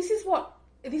 This is what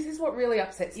really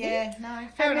upsets me. Yeah, no,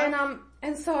 fair enough.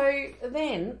 And so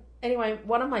then, anyway,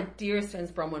 one of my dearest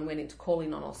friends, Bronwyn, went in to call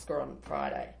in on Oscar on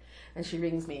Friday, and she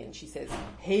rings me and she says,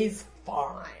 he's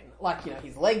fine.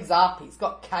 His leg's up, he's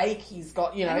got cake, he's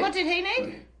got, And what did he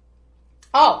need?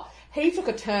 Oh, he took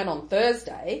a turn on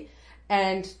Thursday,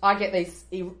 and I get these,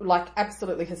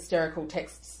 absolutely hysterical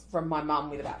texts from my mum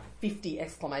with about 50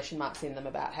 exclamation marks in them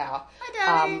about how...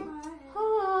 Hi, darling.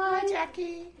 Hi, Jackie.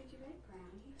 Did you make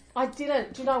brownies? I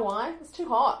didn't. Do you know why? It's too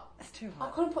hot. It's too I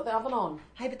hot. couldn't put the oven on.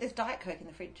 Hey, but there's Diet Coke in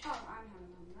the fridge. Oh, I'm having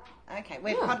one of that. Okay,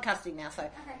 we're podcasting now, so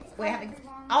we're Hi, having...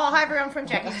 everyone. Oh, hi everyone from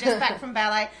Jackie's just back from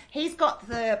ballet. He's got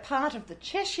the part of the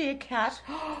Cheshire Cat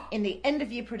in the end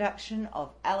of year production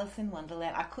of Alice in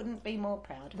Wonderland. I couldn't be more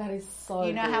proud. That is so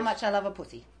You know good. how much I love a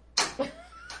pussy.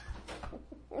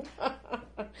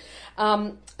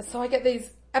 So I get these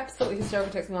absolutely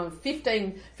hysterical texts from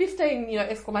 15,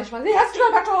 exclamation marks. He has to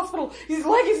go back to hospital. His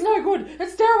leg is no good.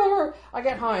 It's terrible. I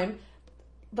get home.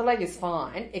 The leg is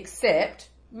fine, except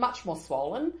much more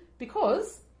swollen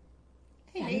because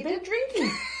he hadn't been drinking.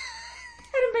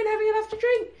 Hadn't been having enough to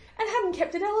drink and hadn't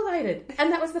kept it elevated.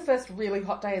 And that was the first really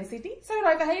hot day in Sydney, so it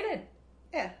overheated.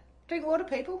 Yeah. Drink water,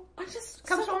 people. I just...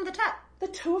 Comes from the tap. The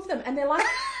two of them, and they're like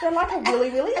a willy.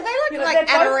 Are they like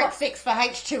anorexics for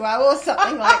H2O or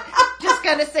something? Just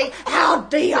going to see how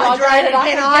dehydrated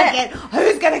can I get?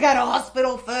 Who's going to go to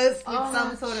hospital first with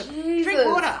some sort of... Jesus. Drink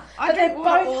water. But they're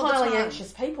both highly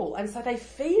anxious people, and so they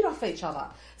feed off each other.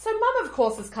 So Mum, of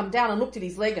course, has come down and looked at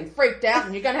his leg and freaked out,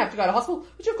 and you're going to have to go to hospital,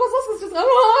 which of course Oscar's just going,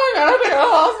 oh, I'm going to go to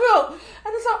hospital.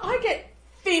 And so I get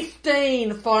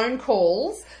 15 phone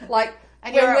calls, and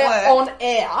when you're we're at work. on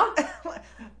air.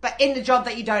 But in the job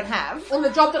that you don't have. On the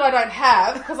job that I don't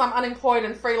have, because I'm unemployed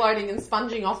and freeloading and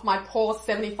sponging off my poor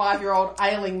 75-year-old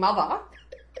ailing mother.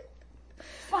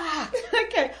 Fuck.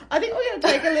 Okay, I think we're going to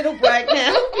take a little break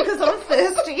now because I'm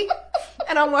thirsty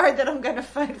and I'm worried that I'm going to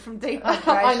faint from dehydration.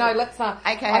 I know, let's...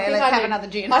 Okay, let's have another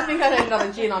gin. I think I need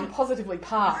another gin. I'm positively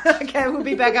parched. Okay, we'll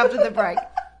be back after the break.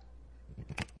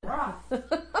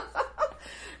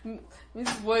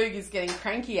 Mrs. Woog is getting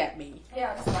cranky at me.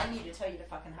 Yeah, I just rang you to tell you to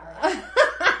fucking hurry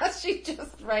up. She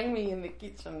just rang me in the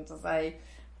kitchen to say,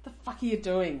 what the fuck are you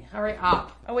doing? Hurry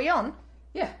up. Are we on?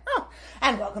 Yeah. Oh,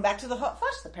 and welcome back to the Hot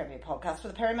Flush, the Premier podcast for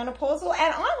the perimenopausal.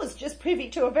 And I was just privy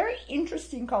to a very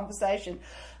interesting conversation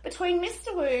between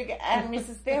Mr. Woog and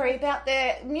Mrs. Berry about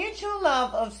their mutual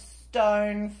love of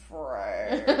stone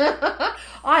fruit.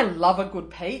 I love a good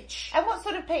peach. And what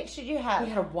sort of peach did you have? We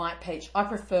had a white peach. I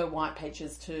prefer white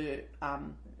peaches to...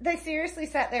 They seriously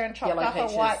sat there and chopped Yellow up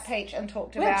peaches. a white peach and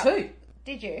talked We about... had two.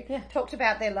 Did you? Yeah. Talked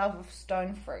about their love of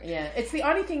stone fruit. Yeah. It's the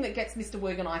only thing that gets Mr.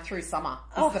 Woog and I through summer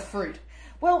is the fruit.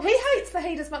 Well, he hates the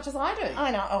heat as much as I do. I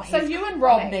know. Oh, so you and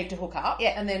Rob need to hook up.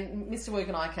 Yeah. And then Mr. Woog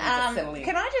and I can just settle in.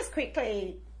 Can I just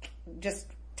quickly just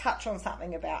touch on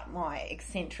something about my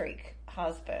eccentric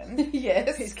husband.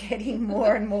 Yes. Who's getting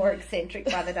more and more eccentric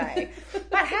by the day.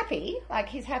 But happy. Like,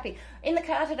 he's happy. In the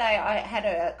car today, I had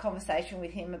a conversation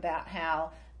with him about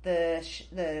how there's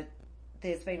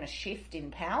been a shift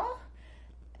in power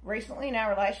recently in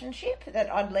our relationship,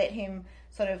 that I'd let him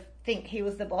sort of think he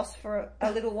was the boss for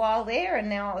a little while there, and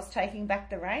now I was taking back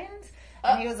the reins.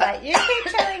 And he was like, you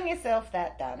keep telling yourself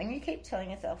that, darling. You keep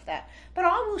telling yourself that. But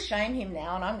I will shame him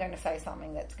now, and I'm going to say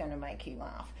something that's going to make you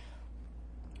laugh.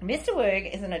 Mr.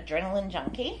 Woog is an adrenaline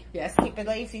junkie. Yes. He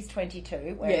believes he's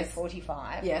 22, where he's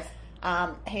 45. Yes.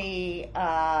 He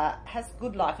has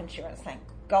good life insurance, thank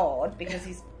God, because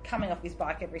he's coming off his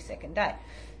bike every second day.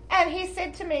 And he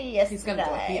said to me yesterday... He's going to do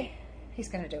a hip. He's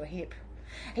going to do a hip.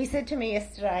 He said to me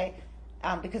yesterday...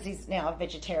 because he's now a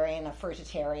vegetarian, a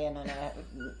fruitarian, and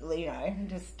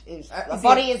a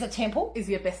body is a temple. Is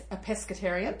he a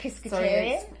pescatarian? A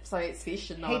pescatarian. So it's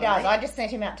fish and he does. I just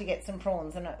sent him out to get some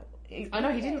prawns, and I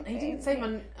know he didn't seem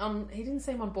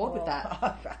on board with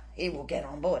that. He will get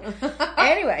on board.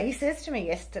 Anyway, he says to me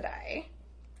yesterday,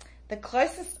 the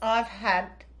closest I've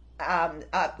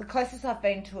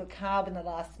been to a carb in the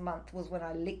last month was when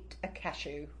I licked a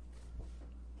cashew.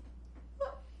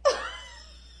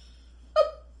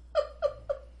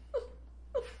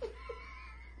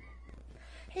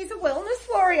 He's a wellness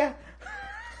warrior.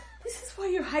 This is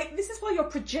why you're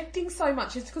projecting so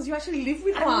much. It's because you actually live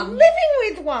with I'm one. living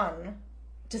with one.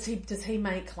 Does he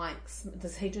make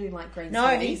does he do like green No,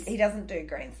 smoothies? he doesn't do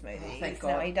green smoothies. Oh, thank No,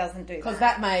 God. he doesn't do that. Because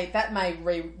that may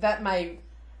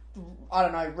I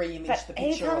don't know, re-image the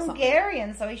He's picture or something.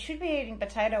 Hungarian, so he should be eating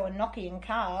potato and gnocchi and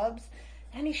carbs,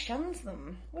 and he shuns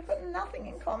them. We've got nothing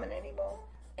in common anymore.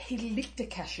 He licked a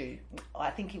cashew. I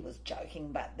think he was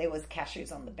joking, but there was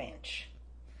cashews on the bench.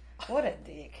 What a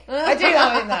dick. I do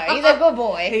love him though. He's a good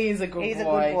boy. He is a good boy. He's a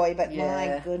good boy, but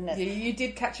my goodness. You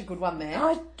did catch a good one there.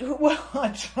 I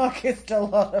kissed a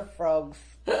lot of frogs.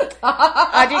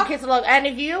 I did kiss a lot. And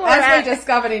if you were As we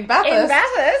discovered in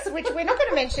Bathurst. which we're not going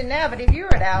to mention now, but if you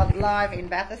were at our live in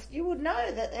Bathurst, you would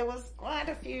know that there was quite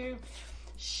a few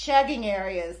shagging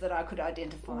areas that I could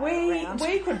identify around.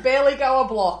 We could barely go a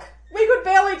block. We could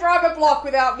barely drive a block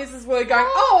without Mrs. Woog going,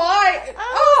 over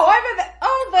there.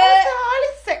 I was a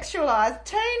highly sexualised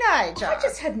teenager. I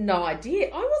just had no idea.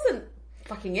 I wasn't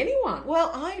fucking anyone.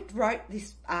 Well, I wrote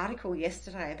this article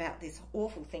yesterday about this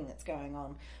awful thing that's going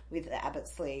on with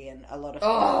Abbottsley and a lot of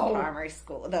primary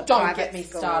school. Don't get me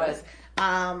started.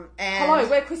 And hello,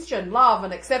 we're Christian, love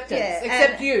and acceptance. Yeah,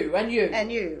 except you.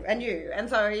 And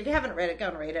so if you haven't read it, go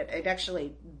and read it. It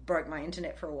actually broke my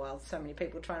internet for a while. So many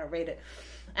people trying to read it.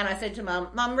 And I said to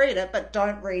Mum, read it, but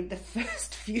don't read the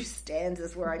first few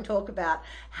stanzas where I talk about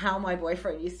how my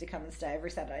boyfriend used to come and stay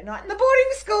every Saturday night in the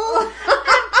boarding school.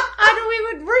 and we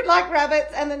would root like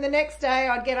rabbits, and then the next day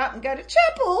I'd get up and go to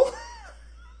chapel. And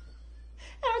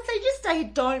I'd say, just stay,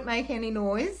 don't make any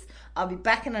noise. I'll be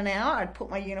back in an hour. I'd put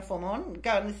my uniform on,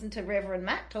 go and listen to Reverend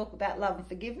Matt talk about love and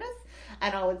forgiveness.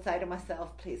 And I would say to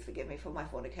myself, please forgive me for my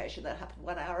fornication that happened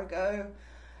 1 hour ago.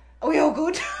 Are we all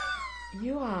good?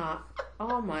 You are.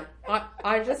 Oh my.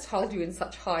 I just hold you in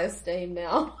such high esteem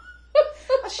now.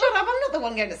 Shut up. I'm not the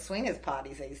one going to swingers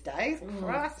parties these days.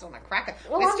 Christ on a cracker.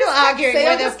 Well, we're still arguing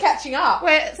whether... I'm just catching up.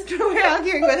 We're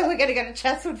arguing whether we're going to go to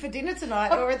Chatswood for dinner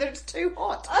tonight or whether it's too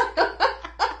hot.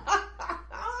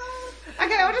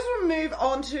 Okay, I just want to move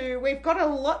on to... We've got a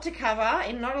lot to cover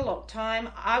in not a lot of time.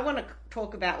 I want to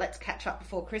talk about let's catch up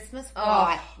before Christmas.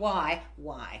 Why?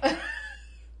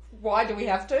 Why do we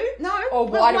have to? No. Or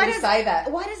why do we say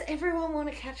that? Why does everyone want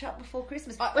to catch up before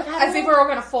Christmas? As if we're all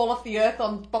going to fall off the earth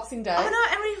on Boxing Day. I know,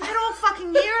 and we've had all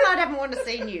fucking year and I haven't wanted to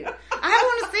see you. I haven't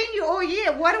wanted to see you all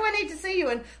year. Why do I need to see you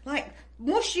and, like,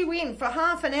 mush you in for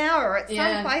half an hour at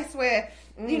some place where,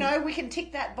 you know, we can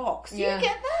tick that box? Do you get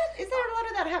that? Is there a lot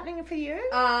of that happening for you?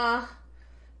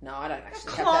 No, I don't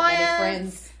actually have that many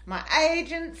friends. My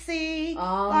agency,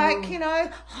 like, you know,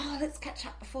 let's catch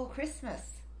up before Christmas.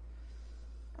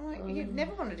 Like, you've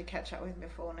never wanted to catch up with me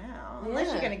before now.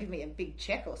 Unless you're going to give me a big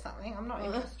check or something. I'm not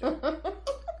interested.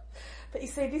 But you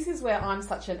see, this is where I'm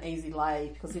such an easy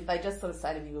lay. Because if they just sort of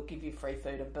say to me, we'll give you free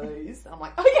food and booze, I'm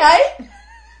like, okay.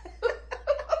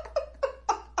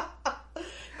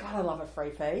 God, I love a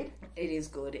free feed. It is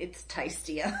good. It's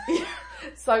tastier.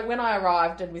 So when I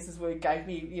arrived and Mrs. Woog gave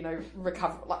me, you know,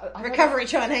 recovery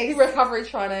Chinese.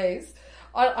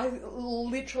 I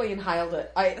literally inhaled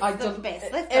it. The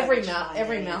best.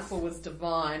 Every mouthful was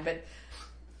divine, but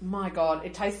my God,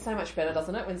 it tastes so much better,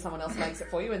 doesn't it, when someone else makes it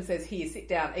for you and says, here, sit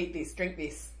down, eat this, drink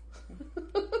this.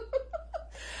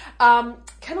 Can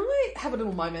I have a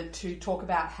little moment to talk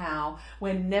about how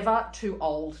we're never too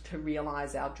old to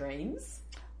realise our dreams?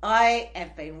 I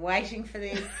have been waiting for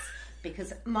this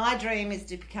because my dream is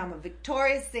to become a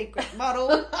Victoria's Secret model,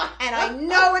 and I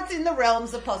know it's in the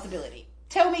realms of possibility.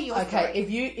 Tell me your story. Okay,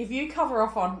 if you cover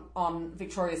off on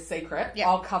Victoria's Secret, Yep.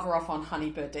 I'll cover off on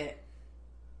Honey Birdette.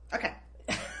 Okay.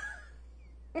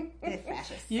 They're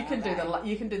fascists. You can do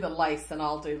the lace and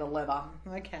I'll do the leather.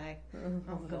 Okay.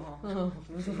 Oh God.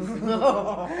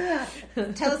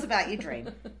 Tell us about your dream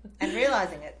and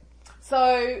realising it. So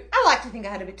I like to think I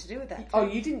had a bit to do with that. Oh,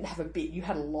 you didn't have a bit, you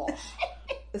had a lot.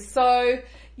 So,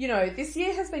 this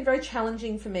year has been very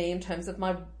challenging for me in terms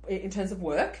of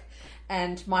work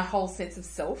and my whole sense of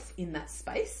self in that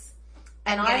space.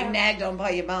 And getting nagged on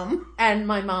by your mum. And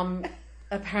my mum,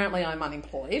 apparently I'm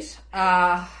unemployed,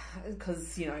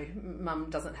 because, mum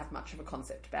doesn't have much of a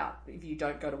concept about if you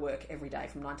don't go to work every day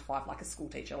from 9 to 5 like a school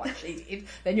teacher like she did,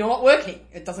 then you're not working.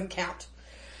 It doesn't count.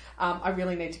 I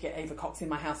really need to get Eva Cox in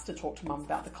my house to talk to mum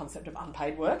about the concept of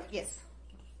unpaid work. Yes.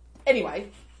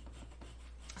 Anyway,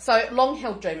 so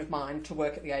long-held dream of mine to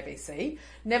work at the ABC.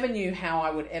 Never knew how I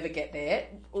would ever get there.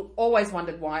 Always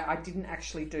wondered why I didn't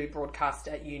actually do broadcast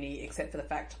at uni, except for the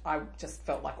fact I just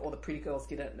felt like all the pretty girls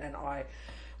did it and I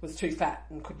was too fat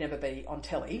and could never be on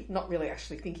telly. Not really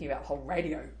actually thinking about the whole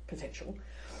radio potential.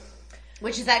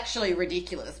 Which is actually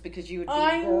ridiculous because you would be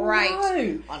great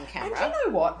on camera. And you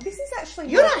know what? This is actually...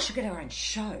 You and I should get our own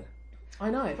show.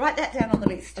 I know. Write that down on the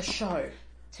list. A show.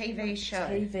 TV show.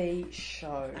 TV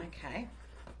show.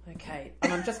 Okay.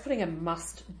 And I'm just putting a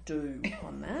must do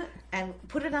on that. And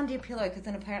put it under your pillow because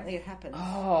then apparently it happens.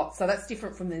 Oh, so that's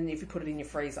different from then if you put it in your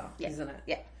freezer, isn't it?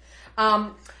 Yeah.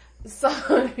 So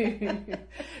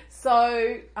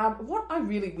what I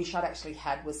really wish I'd actually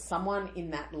had was someone in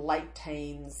that late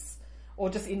teens or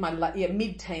just in my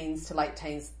mid-teens to late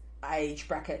teens age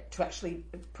bracket to actually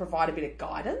provide a bit of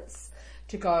guidance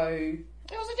to go...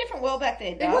 It was a different world back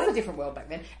then, It was a different world back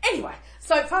then. Anyway,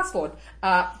 so fast forward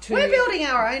to... We're building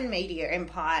our own media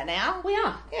empire now. We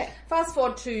are. Yeah. Fast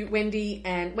forward to Wendy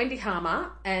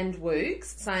Harmer and Woog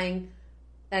saying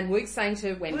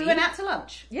to Wendy... We went out to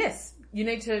lunch. Yes, you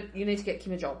need to get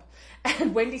Kim a job.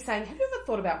 And Wendy saying, have you ever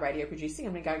thought about radio producing?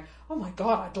 And me going, oh my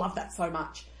God, I'd love that so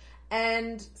much.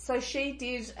 And so she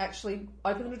did actually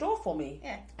open the door for me.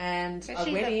 Yeah. And So I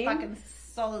she's went a in. fucking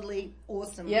solidly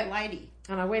awesome lady.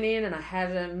 And I went in and I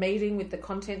had a meeting with the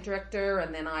content director,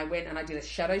 and then I went and I did a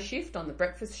shadow shift on the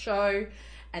breakfast show,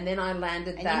 and then I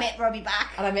landed And that. you met Robbie Bach.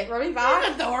 And I met Robbie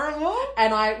Bach. Adorable.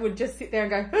 And I would just sit there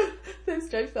and go, there's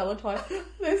James Valentine,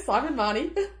 there's Simon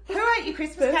Marnie. Who ate your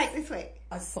Christmas cake this week?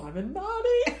 Simon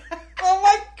Marnie. Oh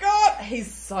my God.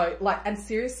 He's so, and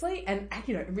seriously, and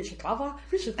Richard Glover,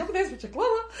 there's Richard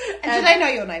Glover. And do they know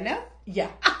your name now? Yeah.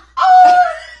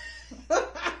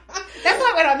 That's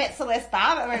like when I met Celeste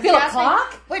Barber. Philip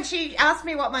Clark? When she asked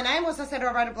me what my name was, I said,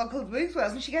 I wrote a blog called Woog's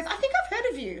World, and she goes, I think I've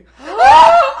heard of you.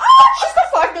 She's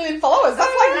got 5 million followers.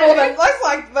 That's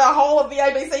like the whole of the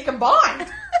ABC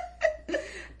combined.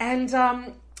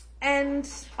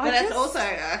 But it's also,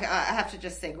 I have to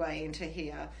just segue into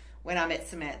here, when I met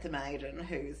Samantha Maiden,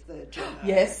 who's the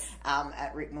journo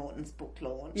at Rick Morton's book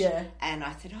launch. Yeah. And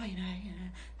I said,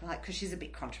 because she's a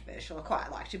bit controversial. I quite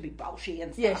like to be bolshy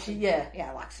and stuff.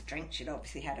 Yeah, likes to drink. She'd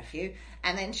obviously had a few.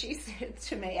 And then she said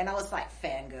to me, and I was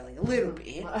fangirling a little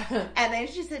bit. And then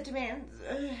she said to me,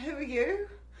 who are you?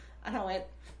 And I went,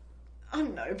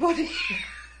 I'm nobody.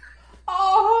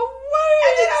 Oh, wait.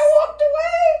 And then I walked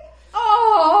away.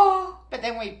 Oh. But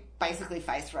then we basically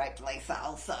face raped Lisa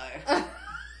also.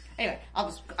 Anyway,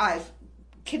 I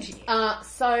continue.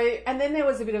 And then there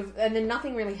was and then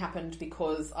nothing really happened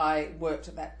because I worked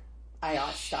at that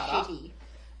AI startup. Shitty.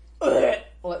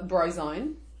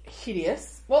 Brozone.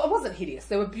 Hideous. Well, it wasn't hideous.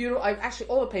 They were beautiful. Actually,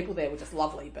 all the people there were just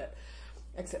lovely, but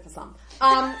except for some.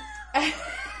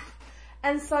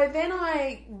 And so then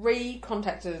I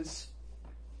recontacted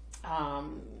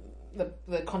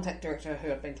the contact director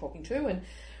who I'd been talking to, and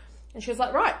she was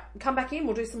like, right, come back in,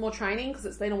 we'll do some more training because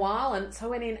it's been a while. And so I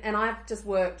went in and I've just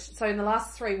worked, so in the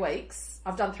last 3 weeks,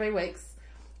 I've done 3 weeks.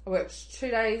 I worked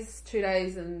 2 days,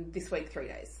 and this week 3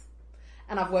 days.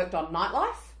 And I've worked on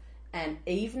nightlife and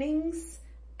evenings,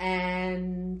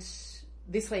 and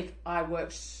this week I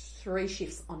worked 3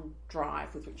 shifts on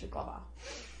Drive with Richard Glover.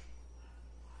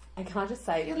 And can I just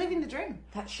say... You're living the dream.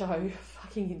 That show,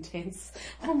 fucking intense.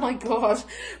 Oh my God.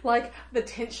 The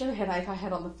tension headache I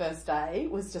had on the first day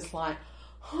was just Channel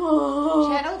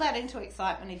that into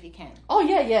excitement if you can. Oh,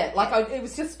 yeah. It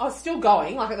was just, I was still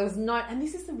going. There was no... And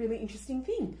this is the really interesting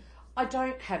thing. I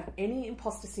don't have any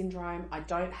imposter syndrome. I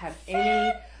don't have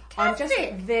any... I'm just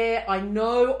there. I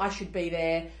know I should be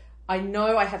there. I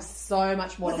know I have so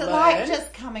much more to learn. Was it like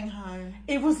just coming home?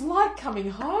 It was like coming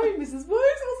home, Mrs.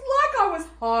 Woods. It was like I was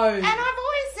home. And I've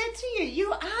always said to you,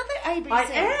 you are the ABC. I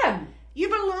am. You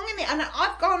belong in there. And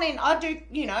I've gone in, I do,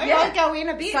 Yeah. I go in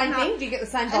a bit. Same and thing. Do you get the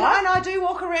same And vibe? I do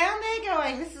walk around there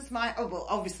going, this is my... Oh, well,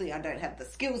 obviously I don't have the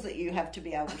skills that you have to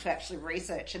be able to actually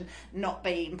research and not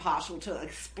be impartial to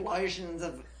explosions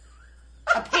of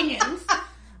opinions,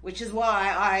 which is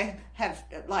why I have,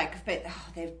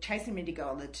 they're chasing me to go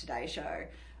on the Today Show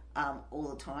all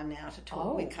the time now to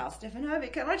talk with Carl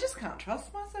Stefanovic, and I just can't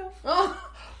trust myself.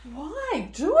 Oh, why?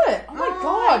 Do it. Oh, my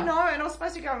God. No, and I was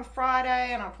supposed to go on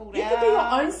Friday, and I pulled You out. could be your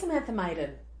own Samantha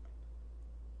Maiden.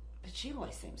 But she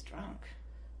always seems drunk.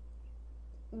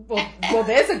 Well,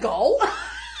 there's a goal.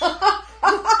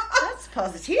 That's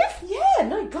positive. Yeah,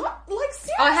 no, God, like,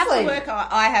 seriously. I have to work.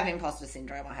 I have imposter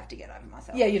syndrome. I have to get over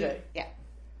myself. Yeah, you do. Yeah.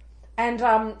 And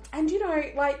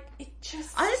like, it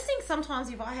just... I just think sometimes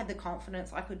if I had the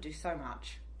confidence, I could do so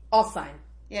much. Oh, same.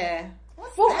 Yeah.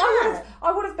 What's Well, that?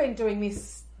 I would have been doing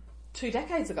this 2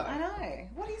 decades ago. I know.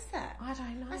 What is that? I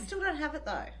don't know. I still don't have it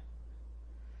though.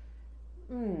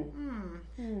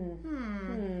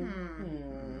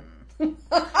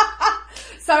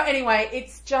 So anyway,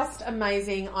 it's just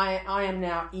amazing. I am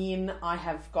now in. I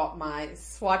have got my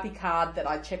swipey card that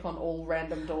I check on all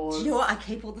random doors. Do you know what? I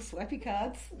keep all the swipey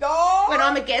cards Oh! when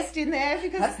I'm a guest in there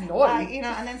because That's naughty.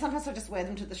 and then sometimes I just wear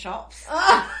them to the shops.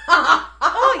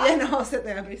 Oh yeah, no, I was at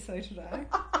the ABC today.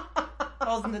 I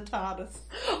was in the TARDIS.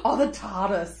 Oh, the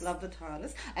TARDIS. Love the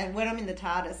TARDIS. And when I'm in the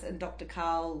TARDIS and Dr.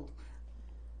 Carl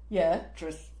Yeah.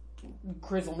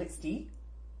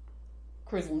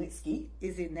 Krizelnitsky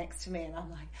is in next to me, and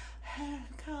I'm like,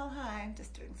 Carl, hi, I'm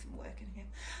just doing some work in here.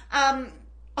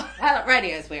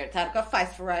 Radio's where it's at. I've got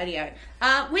face for radio.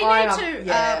 We need to move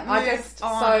on.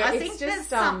 I think there's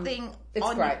something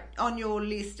on your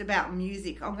list about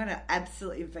music. I'm going to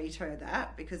absolutely veto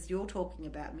that because you're talking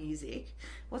about music.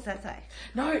 What's that say?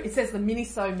 No, it says the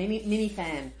Miniso mini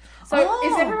fan. So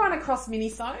is everyone across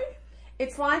Miniso?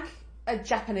 It's like a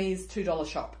Japanese $2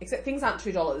 shop, except things aren't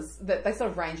 $2. They sort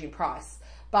of range in price,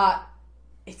 but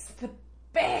it's the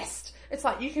best. It's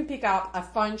like you can pick up a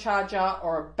phone charger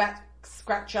or a back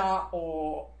scratcher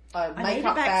or a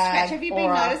makeup bag. Have you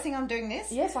been noticing I'm doing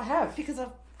this? Yes, I have. Because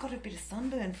I've got a bit of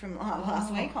sunburn from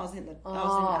last week. I was in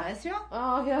Asia.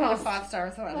 Oh, yeah. I had a 5-star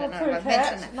resort. I don't know if I've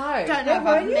mentioned that. No. Don't know if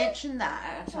I've mentioned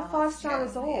that. A 5-star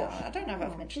resort. Yeah, I don't know if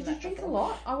I've mentioned that. Did you drink before. a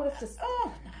lot? I would have just...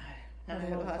 Oh, no. No,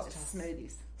 just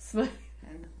smoothies. Smooth.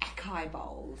 And acai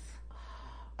bowls.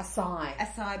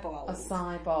 Acai bowls.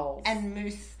 And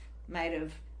mousse made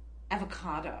of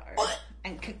avocado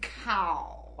and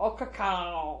cacao. Oh,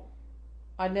 cacao.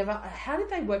 How did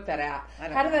they work that out?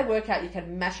 How did they work out you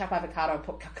can mash up avocado and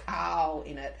put cacao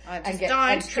in it?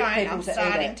 I'm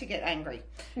starting to get angry.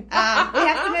 We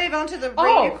have to move on to the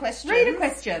reader questions. Reader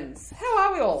questions. How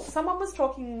are we all? Someone was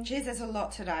talking... Geez, there's a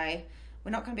lot today.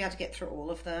 We're not going to be able to get through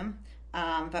all of them.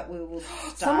 But we will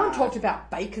start. Someone talked about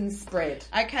bacon spread.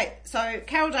 Okay, so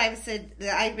Carol Davis said, the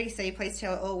ABC, please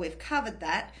tell all, we've covered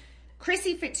that.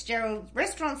 Chrissy Fitzgerald,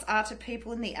 restaurants are to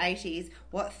people in the 80s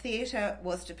what theatre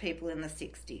was to people in the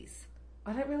 60s.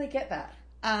 I don't really get that.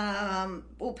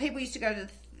 Well, people used to go to the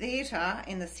theatre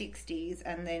in the 60s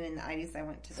and then in the 80s they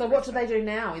went to the So what do they do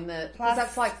now? Because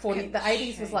that's like 40... The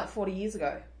 80s was like 40 years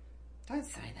ago. Don't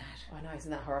say that. I know,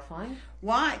 isn't that horrifying?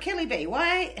 Kelly B,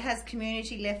 why has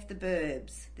community left the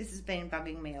burbs? This has been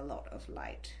bugging me a lot of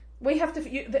late. We have to...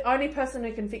 the only person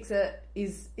who can fix it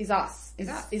is us.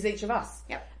 Is each of us.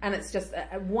 Yep. And it's just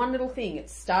one little thing.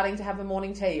 It's starting to have a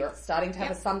morning tea, or it's starting to have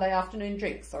a Sunday afternoon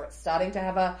drinks, or it's starting to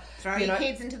have a... Throw your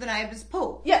kids into the neighbour's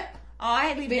pool. Yeah.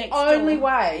 I live next door. The only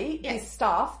way Yes. this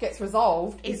stuff gets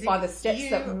resolved is by the steps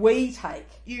that we take.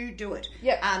 You do it.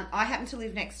 Yeah. I happen to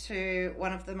live next to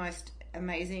one of the most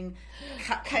amazing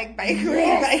cupcake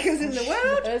bakers in the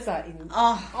world.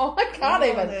 I can't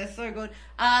even. They're so good.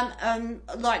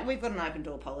 Like we've got an open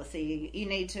door policy. You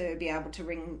need to be able to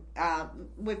ring.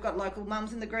 We've got local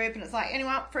mums in the group, and it's like,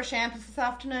 anyone up for a shampoo this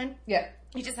afternoon? Yeah.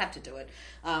 You just have to do it.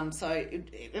 So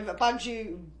if it bugs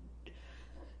you,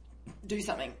 do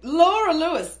something. Laura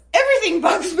Lewis, everything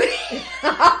bugs me.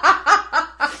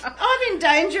 I'm in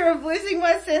danger of losing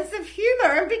my sense of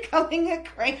humour and becoming a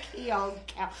cranky old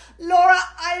cow. Laura,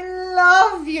 I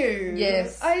love you.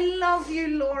 Yes. I love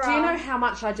you, Laura. Do you know how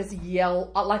much I just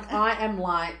yell? I am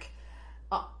like...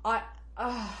 I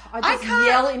just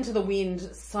yell into the wind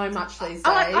so much these days.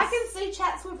 I can see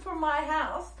Chatswood from my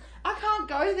house. I can't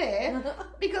go there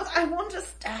because I want to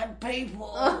stab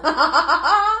people.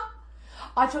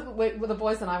 The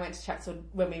boys and I went to Chatswood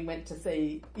when we went to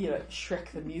see,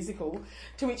 Shrek the musical,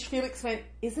 to which Felix went,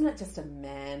 isn't it just a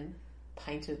man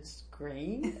painted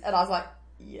green? And I was like,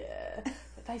 yeah.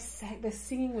 their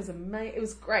singing was amazing. It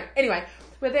was great. Anyway,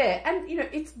 we're there, and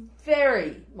it's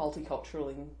very multicultural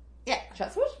in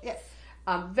Chatswood. Yes.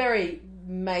 Very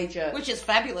major. Which is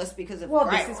fabulous because of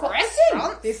this is what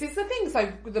restaurants. This is the thing.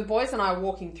 So the boys and I are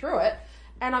walking through it,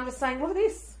 and I'm just saying, look at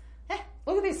this.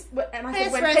 Look at this. And I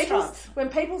said, when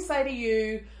people say to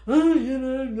you,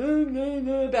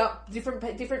 about different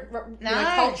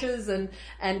cultures and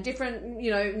different,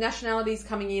 nationalities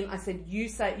coming in, I said, you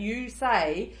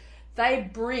say they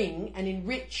bring and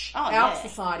enrich our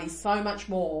society so much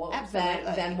more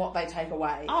than what they take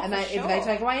away. If they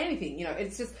take away anything,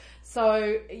 it's just,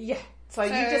 so you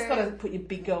just got to put your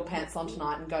big girl pants on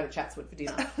tonight and go to Chatswood for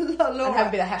dinner. And have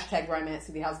a bit of hashtag romance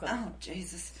with your husband. Oh,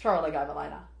 Jesus. Throw a leg over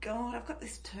later. God, I've got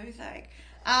this toothache.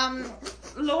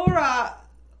 Laura,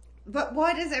 but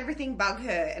why does everything bug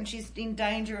her and she's in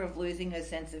danger of losing her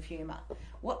sense of humour?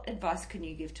 What advice can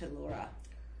you give to Laura?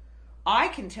 I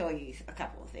can tell you a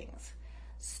couple of things.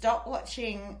 Stop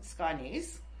watching Sky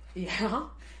News. Yeah.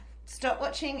 Stop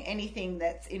watching anything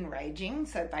that's enraging.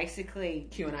 So basically...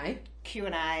 Q&A.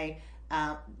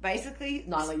 Basically...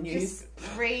 Nightly news. Just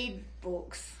read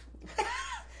books.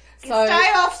 Stay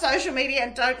off social media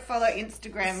and don't follow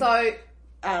Instagram. So...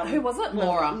 who was it?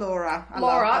 Laura.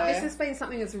 Laura. This has been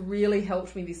something that's really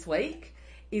helped me this week.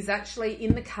 Is actually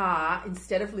in the car,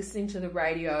 instead of listening to the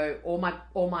radio or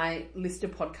my list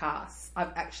of podcasts,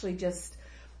 I've actually just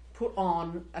put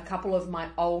on a couple of my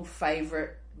old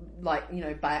favourite,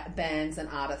 bands and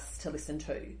artists to listen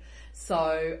to.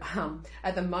 So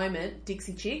at the moment,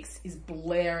 Dixie Chicks is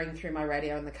blaring through my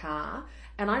radio in the car,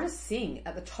 and I just sing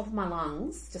at the top of my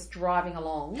lungs, just driving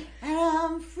along. And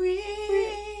I'm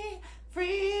free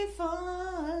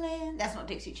falling. That's not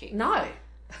Dixie Chicks. No.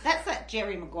 That's that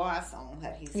Jerry Maguire song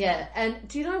that he's... Yeah, and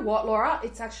do you know what, Laura?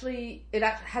 It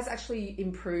has actually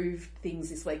improved things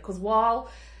this week, because while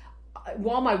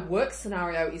my work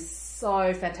scenario is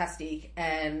so fantastic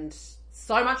and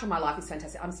so much of my life is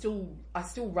fantastic, I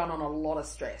still run on a lot of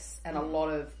stress and a lot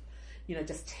of,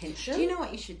 just tension. Do you know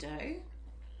what you should do?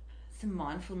 Some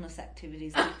mindfulness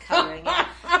activities like colouring in.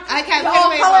 Okay,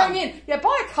 colouring in. Yeah,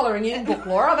 buy a colouring in book,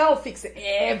 Laura. That'll fix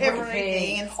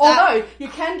everything. Although you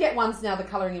can get ones now, the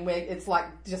colouring in, where it's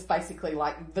just basically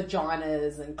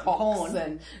vaginas and cocks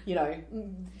and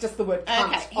just the word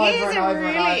cunt over and over and over.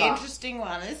 Here's a really interesting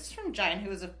one. This is from Jane,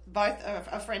 who is a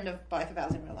friend of both of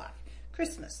ours in real life.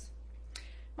 Christmas.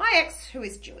 My ex, who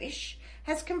is Jewish,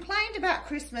 has complained about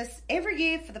Christmas every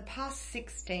year for the past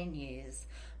 16 years.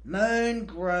 Moan,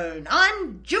 groan.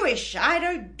 I'm Jewish. I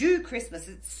don't do Christmas.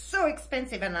 It's so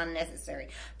expensive and unnecessary.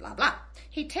 Blah, blah.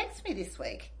 He texts me this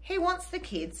week. He wants the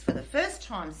kids for the first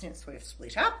time since we've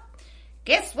split up.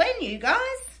 Guess when, you guys?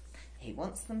 He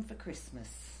wants them for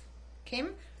Christmas.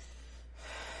 Kim?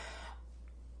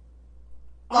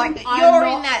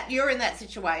 You're in that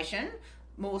situation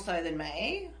more so than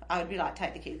me. I would be like,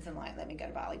 take the kids and let me go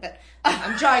to Bali. But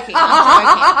I'm joking.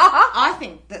 I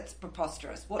think that's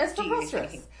preposterous. What do you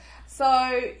think?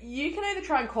 So you can either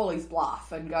try and call his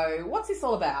bluff and go, what's this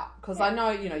all about? Because I know,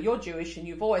 you're Jewish and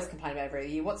you've always complained about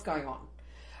every year. What's going on?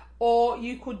 Or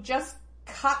you could just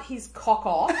cut his cock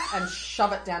off and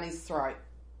shove it down his throat.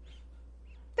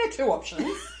 They're two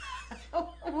options.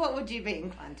 What would you be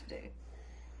inclined to do?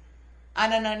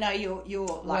 No,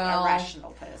 you're a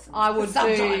rational person. I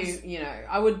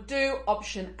would do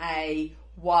option A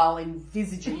while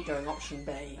envisaging doing option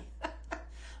B.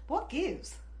 What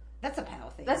gives? That's a power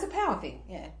thing. That's a power thing.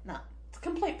 Yeah, no. It's a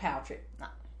complete power trip. No.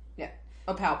 Yeah.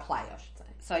 A power play, I should say.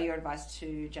 So your advice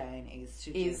to Jane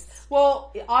is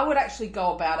well, I would actually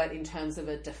go about it in terms of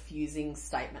a diffusing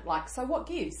statement. So what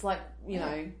gives?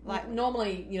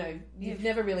 Normally, you've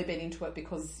never really been into it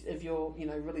because of your,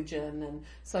 religion, and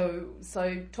so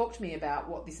talk to me about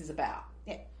what this is about.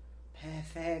 Yeah.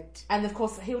 Perfect. And of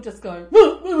course he'll just go,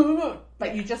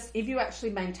 but if you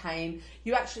actually maintain,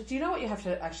 do you know what you have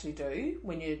to actually do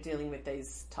when you're dealing with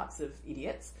these types of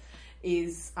idiots?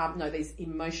 Is these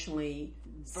emotionally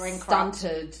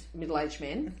stunted middle-aged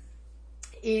men,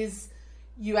 is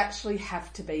you actually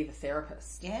have to be the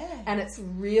therapist. Yeah. And it's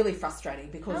really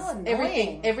frustrating because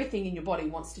everything in your body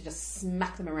wants to just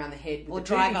smack them around the head with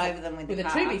drive over them with a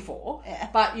 2x4. Yeah.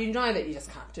 But you know that you just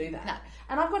can't do that. No.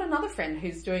 And I've got another friend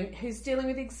who's dealing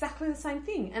with exactly the same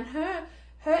thing, and her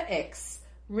ex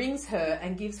rings her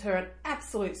and gives her an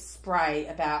absolute spray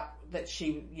about that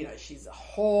she's a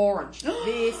whore and she's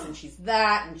this and she's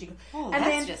that and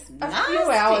then just a nasty. few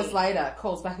hours later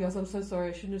calls back and goes, I'm so sorry,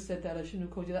 I shouldn't have said that, I shouldn't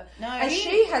have called you that. No, and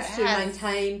she has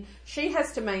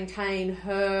to maintain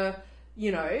her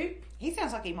you know. He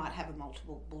sounds like he might have a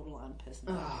multiple borderline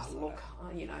personality. Oh, disorder.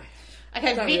 look, you know.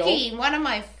 Okay, Don't we Vicky, one of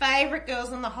my favourite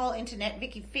girls on the whole internet,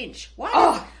 Vicky Finch.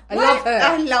 I love her.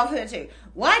 I love her too.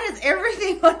 Why does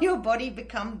everything on your body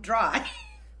become dry?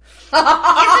 Is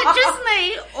it just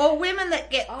me or women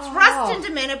that get thrust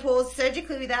into menopause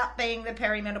surgically without being the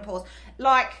perimenopause?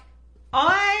 Like,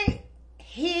 I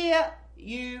hear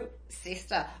you,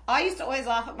 sister. I used to always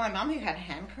laugh at my mum who had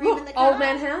hand cream in the car. Old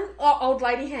man hands, old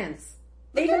lady hands.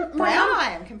 Even brown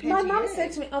I am compared to my mum you.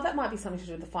 said to me, "Oh, that might be something to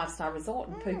do with the 5-star resort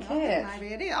in Phuket."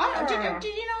 Maybe it is. Do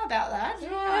you know about that?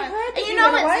 Yeah, I heard And you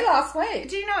went away last week.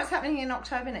 Do you know what's happening in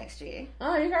October next year?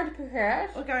 Oh, you're going to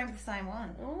Phuket? We're going to the same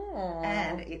one. Oh.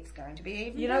 And it's going to be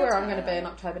even You know where I'm better. going to be in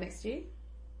October next year?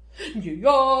 New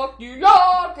York, New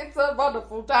York, it's a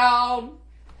wonderful town.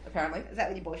 Apparently. Is that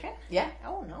with your boyfriend? Yeah.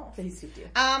 Oh, no. For his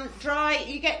 50th. Dry.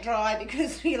 You get dry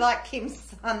because you like Kim's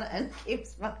son and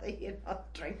Kim's mother. You're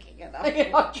not drinking enough.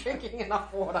 You're not drinking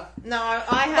enough water. No,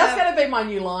 I have. That's going to be my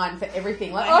new line for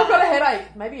everything. Like, I've got a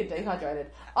headache. Maybe you're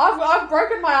dehydrated. I've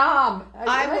broken my arm.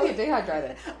 Maybe you're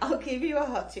dehydrated. I'll give you a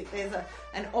hot tip. There's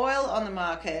an oil on the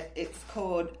market. It's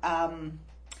called.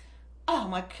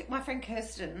 My friend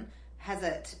Kirsten has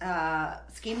it.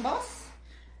 Skin Boss.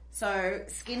 So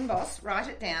Skin Boss, write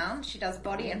it down. She does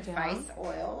body and face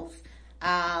oils.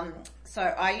 So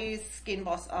I use Skin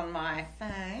Boss on my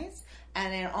face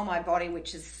and then on my body,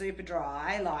 which is super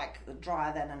dry, like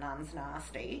drier than a nun's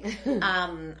nasty.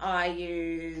 I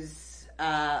use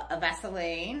a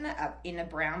Vaseline in a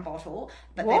brown bottle,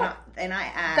 but then I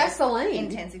add Vaseline?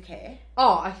 Intensive Care.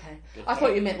 Oh, okay. I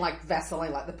thought you meant like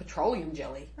Vaseline, like the petroleum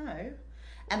jelly. No.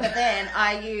 But then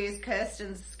I use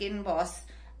Kirsten's Skin Boss.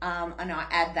 And I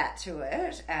add that to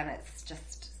it, and it's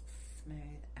just smooth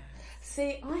as.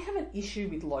 See, I have an issue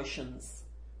with lotions.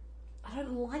 I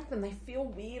don't like them. They feel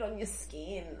weird on your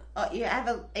skin. Oh, you have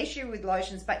an issue with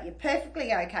lotions, but you're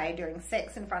perfectly okay doing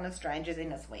sex in front of strangers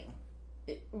in a swing.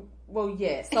 Well,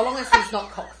 yeah, so long as he's not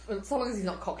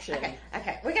cockshooting.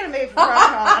 Okay, we're going to move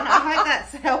right on. I hope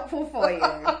that's helpful for you.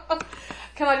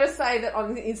 Can I just say that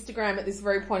on Instagram at this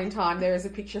very point in time, there is a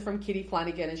picture from Kitty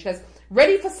Flanagan, and she goes,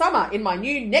 "Ready for summer in my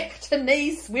new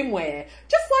neck-to-knee swimwear.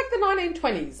 Just like the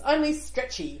 1920s, only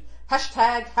stretchy.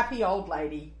 Hashtag happy old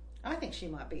lady." I think she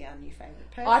might be our new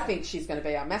favourite person. I think she's going to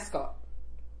be our mascot.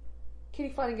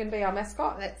 Kitty Flanagan be our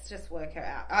mascot? Let's just work her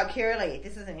out. Oh, Kiralee,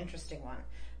 this is an interesting one.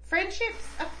 Friendships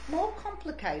are more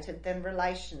complicated than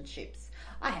relationships.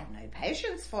 I have no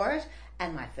patience for it,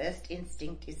 and my first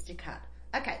instinct is to cut.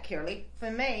 Okay, Kiralee, for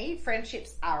me,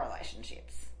 friendships are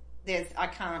relationships. I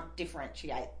can't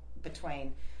differentiate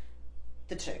between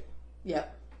the two.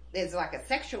 Yep. There's like a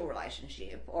sexual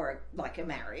relationship or like a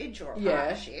marriage or a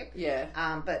partnership.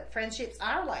 Yeah. But friendships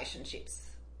are relationships.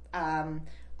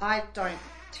 I don't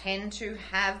tend to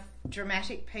have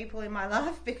dramatic people in my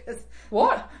life because...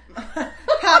 What?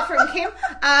 Apart from Kim.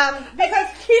 Because...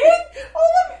 Kidding?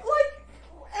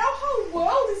 Our whole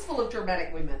world is full of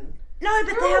dramatic women. No,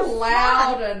 but they're they're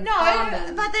loud fun. and no, fun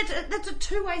and... but that's a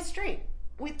two-way street.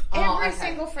 With every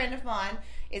single friend of mine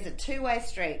is a two-way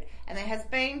street. And there has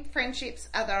been friendships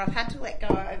that I've had to let go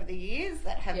over the years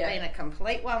that have been a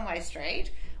complete one-way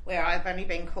street where I've only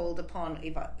been called upon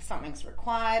if something's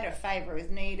required, a favour is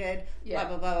needed, blah,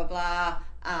 blah, blah, blah, blah.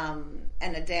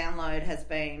 And a download has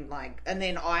been like... And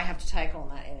then I have to take on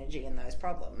that energy and those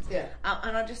problems. Yeah.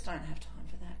 And I just don't have time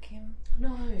for that, Kim.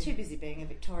 No. Too busy being a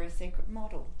Victoria's Secret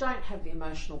model. Don't have the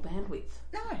emotional bandwidth.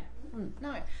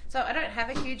 No. So I don't have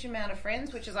a huge amount of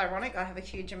friends, which is ironic. I have a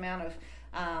huge amount of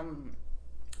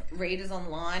readers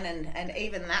online, and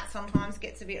even that sometimes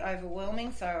gets a bit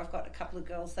overwhelming. So I've got a couple of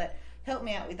girls that help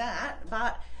me out with that.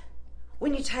 But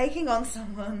when you're taking on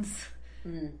someone's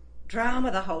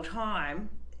drama the whole time,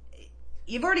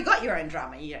 you've already got your own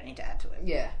drama. You don't need to add to it.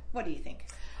 Yeah. What do you think?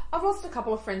 I've lost a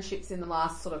couple of friendships in the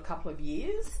last sort of couple of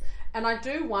years, and I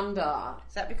do wonder...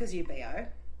 Is that because you BO?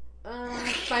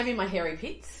 Maybe my hairy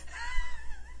pits.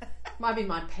 Maybe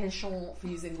my penchant for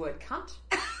using the word cunt.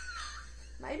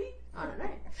 Maybe. I don't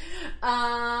know.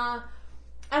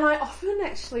 And I often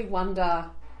actually wonder...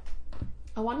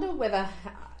 I wonder whether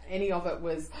any of it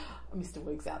was... Mr.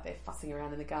 Woog's out there fussing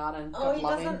around in the garden. Oh, God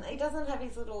love him. he doesn't have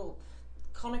his little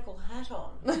conical hat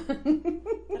on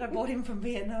that I bought him from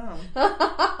Vietnam.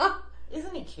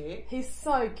 Isn't he cute? He's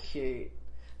so cute.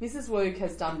 Mrs. Woog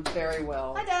has done very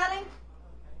well. Hi, darling.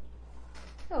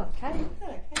 Hello, Kate.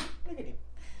 Hello, Kate. Look at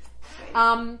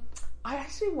him. I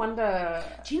actually wonder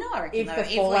Do you know, I reckon, if the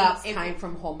fallouts came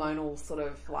from hormonal sort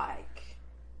of like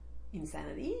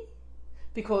insanity,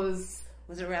 because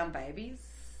was it around babies?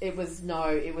 it was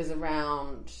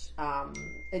around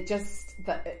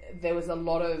there was a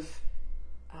lot of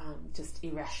just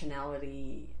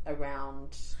irrationality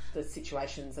around the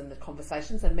situations and the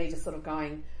conversations, and me just sort of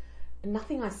going,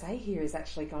 nothing I say here is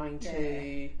actually going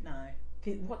to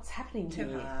what's happening Too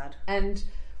here. hard. And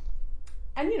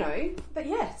you know, but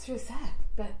yeah, it's really sad.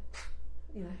 But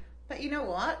you know. But you know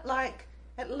what? Like,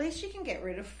 at least you can get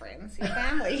rid of friends, your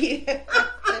family.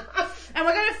 And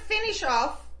we're going to finish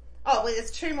off. Oh, well, there's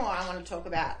two more I want to talk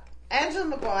about. Angela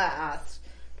Maguire asked,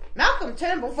 Malcolm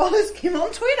Turnbull follows Kim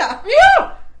on Twitter.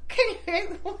 Yeah! Can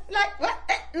you, like, what?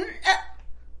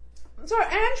 So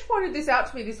Ange pointed this out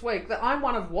to me this week, that I'm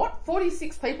one of,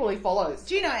 46 people he follows.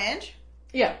 Do you know Ange?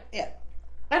 Yeah. Yeah.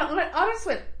 And I just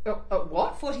went,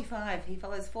 what? 45. He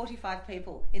follows 45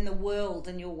 people in the world,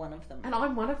 and you're one of them. And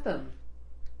I'm one of them.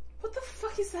 What the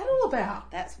fuck is that all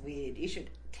about? That's weird. You should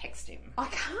text him. I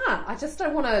can't. I just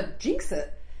don't want to jinx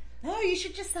it. No, you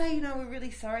should just say, you know, we're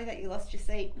really sorry that you lost your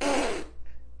seat.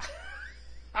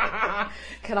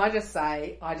 Can I just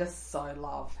say, I just so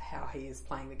love how he is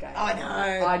playing the game. I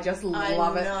know. I just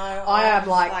love it. know. I am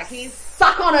like he's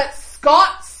suck on it,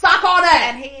 Scott, suck on it.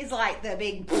 and he's like the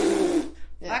big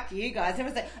fuck you guys.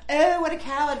 Everyone's like, oh, what a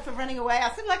coward for running away. I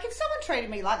said, like, if someone treated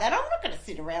me like that, I'm not going to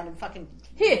sit around and fucking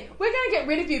Here, we're going to get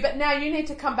rid of you, but now you need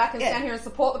to come back and stand here and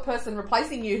support the person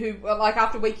replacing you who, like,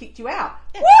 after we kicked you out.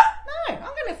 Yeah. What? No, I'm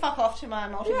going to fuck off to my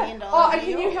multi-million dollar Oh, and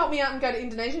can you help me out and go to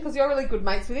Indonesia, because you're really good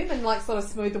mates with him and like sort of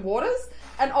smooth the waters?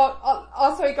 And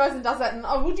so he goes and does that, and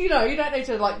well, you know, you don't need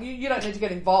to like you don't need to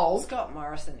get involved. Scott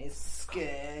Morrison is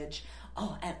scourge.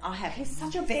 Oh, and I have He's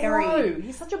such a bro.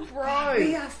 He's such a bro.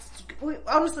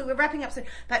 Honestly, we're wrapping up soon,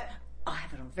 but I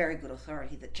have it on very good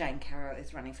authority that Jane Carroll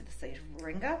is running for the seat of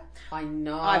Warringah. I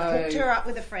know. I've hooked her up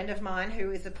with a friend of mine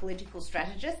who is a political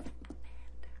strategist.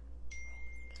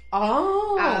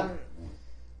 Oh.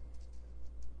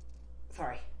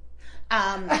 Sorry.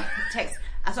 Text.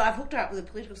 So I've hooked her up with a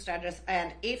political strategist,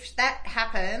 and if that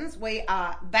happens, we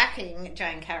are backing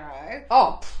Jane Carroll.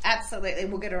 Oh, absolutely.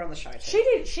 We'll get her on the show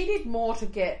too. She did more to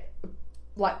get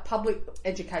like public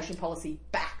education policy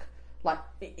back, like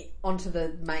onto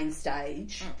the main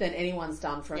stage than anyone's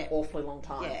done for an awfully long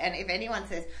time. Yeah, and if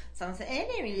someone says, I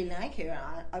don't really like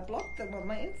her, I blocked them on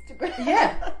my Instagram.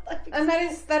 Yeah, and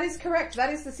that is correct.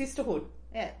 That is the sisterhood.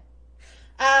 Yeah.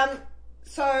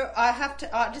 So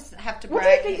I just have to. What do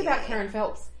you think about Karen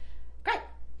Phelps? Great.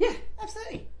 Yeah,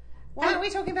 absolutely. Why aren't we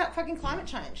talking about fucking climate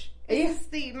change? It's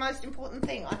the most important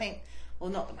thing, I think. Well,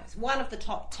 not the most. One of the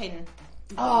top 10 things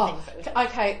that we talk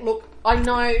okay. Look, I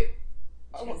know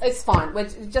it's fine.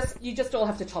 You just all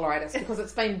have to tolerate us because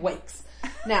it's been weeks.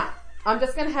 Now, I'm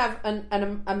just going to have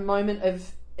a moment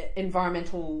of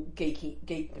environmental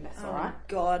geekness. All right.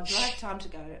 God, do I have time to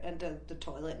go into the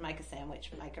toilet, make a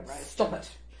sandwich, make a roast? Stop it.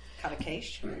 Cut a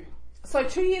quiche. So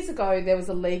 2 years ago, there was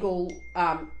a legal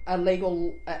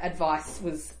advice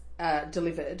was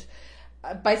delivered,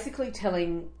 basically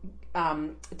telling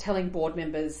board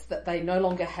members that they no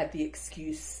longer had the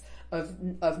excuse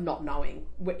of not knowing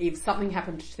if something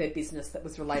happened to their business that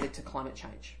was related to climate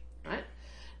change. Right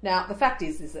now, the fact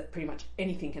is that pretty much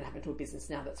anything can happen to a business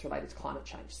now that's related to climate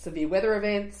change. Severe weather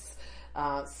events,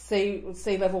 sea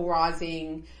level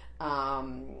rising.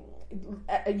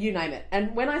 You name it.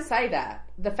 And when I say that,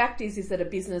 the fact is that a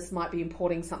business might be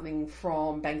importing something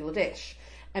from Bangladesh,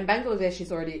 and Bangladesh is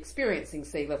already experiencing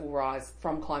sea level rise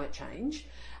from climate change.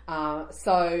 And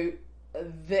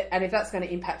if that's going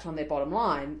to impact on their bottom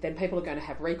line, then people are going to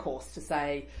have recourse to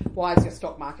say, why is your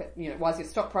stock market, why is your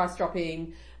stock price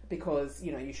dropping? Because,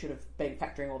 you should have been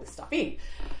factoring all this stuff in.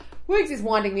 Woogs is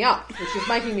winding me up, which is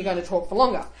making me go to talk for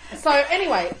longer. So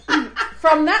anyway,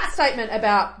 from that statement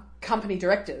about company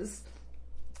directors,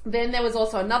 then there was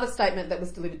also another statement that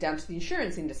was delivered down to the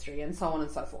insurance industry and so on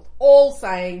and so forth, all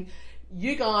saying,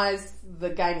 you guys, the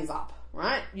game is up,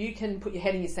 right? You can put your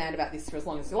head in your sand about this for as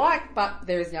long as you like, but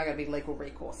there is now going to be legal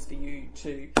recourse for you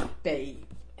to be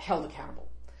held accountable.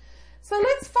 So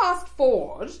let's fast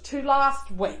forward to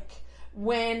last week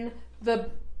when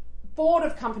the Board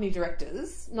of Company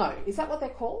Directors, no, is that what they're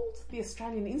called? The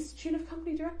Australian Institute of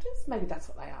Company Directors? Maybe that's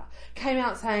what they are. Came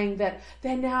out saying that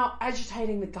they're now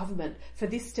agitating the government for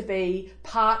this to be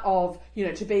part of,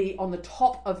 to be on the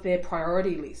top of their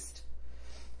priority list.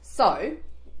 So,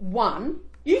 one,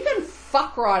 you can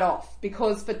fuck right off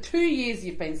because for 2 years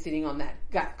you've been sitting on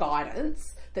that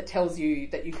guidance that tells you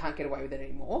that you can't get away with it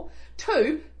anymore.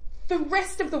 Two, the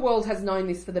rest of the world has known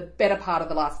this for the better part of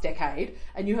the last decade,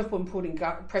 and you have been putting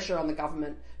pressure on the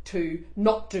government to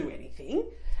not do anything.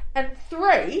 And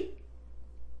three,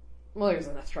 well, there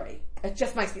isn't a three. It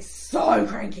just makes me so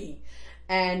cranky.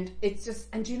 And it's just,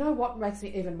 and do you know what makes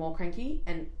me even more cranky?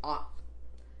 And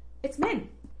it's men.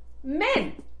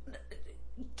 Men!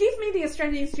 give me the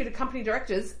Australian Institute of Company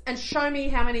Directors and show me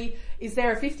how many, is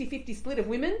there a 50-50 split of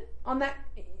women on that,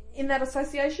 in that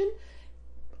association?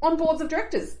 On boards of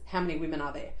directors, how many women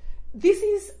are there? This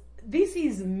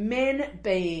is men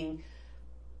being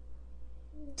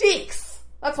dicks.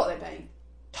 That's what they're being.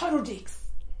 Total dicks.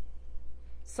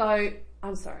 So,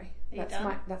 I'm sorry. That's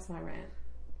my rant.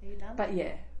 Are you done? But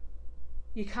yeah,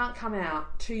 you can't come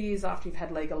out 2 years after you've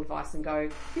had legal advice and go,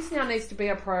 this now needs to be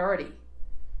a priority.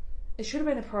 It should have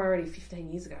been a priority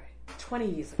 15 years ago, 20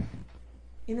 years ago,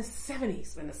 in the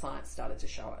 70s when the science started to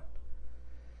show it.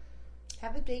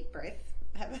 Have a deep breath.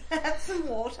 Have some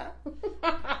water.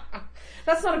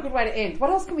 That's not a good way to end. What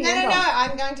else can we end on? No,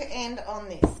 I'm going to end on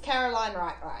this. Caroline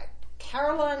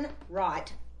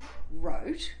Wright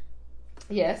wrote,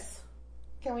 Yes.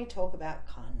 can we talk about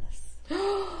kindness?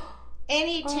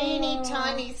 Any teeny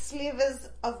tiny slivers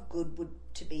of good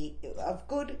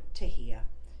to hear.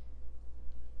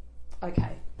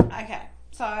 Okay. Okay,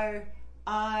 so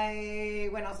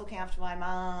when I was looking after my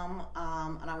mum,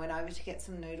 and I went over to get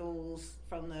some noodles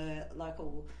from the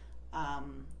local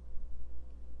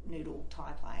noodle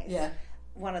Thai place. Yeah.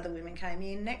 One of the women came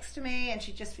in next to me, and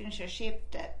she just finished her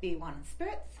shift at Beer, Wine and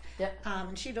Spirits. Yeah.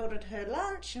 And she'd ordered her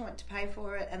lunch and went to pay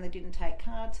for it, and they didn't take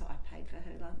cards, so I paid for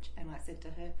her lunch, and I said to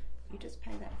her, "You just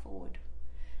pay that forward."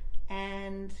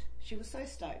 And she was so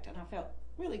stoked, and I felt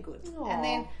really good. Aww. And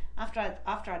then after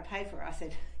I'd paid for it, I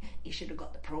said, "You should have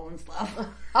got the prawns, love."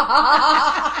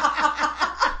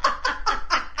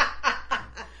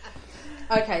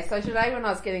 Okay, so today when I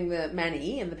was getting the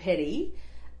mani and the petty,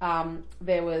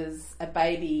 there was a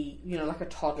baby, like a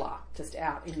toddler, just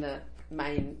out in the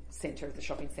main centre of the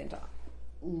shopping centre,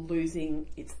 losing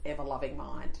its ever-loving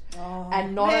mind. Oh,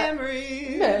 and not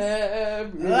memories.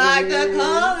 Memories. Like the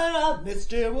color of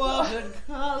Mr.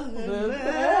 Watercolor.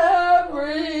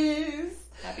 Memories.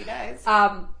 Happy days.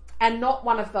 And not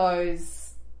one of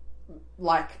those,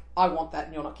 like, I want that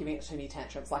and you're not giving it to me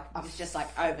tantrums. Like, It's just like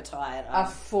overtired. a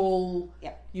full,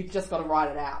 Yep. you've just got to write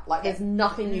it out. Like, there's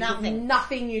nothing you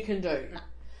can do. No.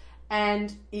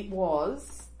 And it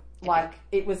was like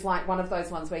one of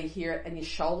those ones where you hear it and your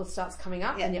shoulder starts coming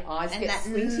up and your eyes get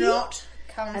slinky. And that knot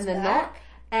comes and the back. knot.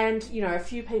 And, a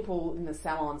few people in the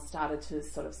salon started to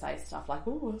sort of say stuff like,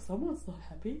 "Oh, someone's not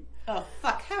happy." Oh,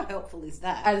 fuck, how helpful is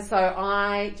that? And so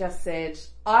I just said,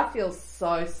 I feel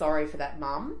so sorry for that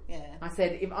mum. Yeah. I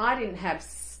said, if I didn't have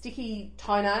sticky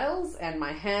toenails and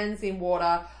my hands in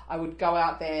water, I would go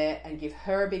out there and give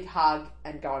her a big hug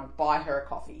and go and buy her a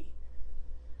coffee.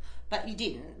 But you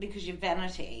didn't, because your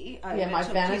vanity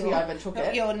overtook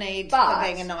it. Your need But for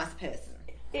being a nice person.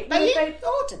 But you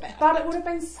thought about it. But it would have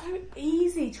been so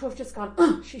easy to have just gone,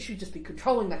 "Oh, she should just be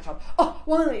controlling that child. Oh,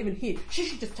 why are they even here? She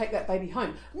should just take that baby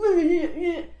home."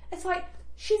 It's like,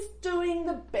 she's doing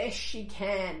the best she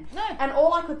can. No. And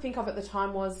all I could think of at the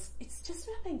time was, it's just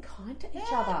about being kind to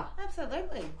each other.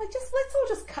 Absolutely. Like, let's all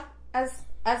just cut, as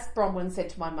Bronwyn said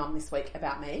to my mum this week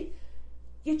about me,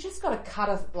 you just got to cut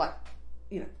us,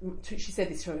 she said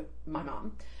this to my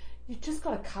mum, you just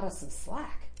got to cut us some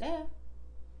slack. Yeah.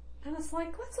 And it's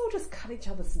like, let's all just cut each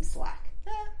other some slack.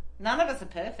 Yeah. None of us are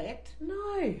perfect.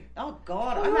 No. Oh,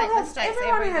 God, I make mistakes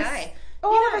every day.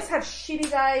 All of us have shitty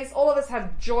days. All of us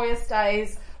have joyous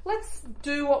days. Let's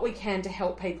do what we can to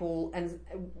help people, and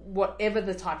whatever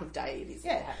the type of day it is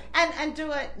they're having. And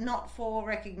do it not for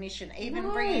recognition, even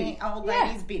bringing old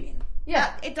lady's bin in.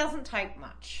 Yeah. It doesn't take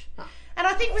much. No. And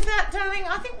I think with that, darling,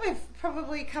 we've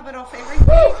probably covered off everything.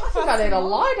 I think I need a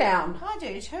lie down. I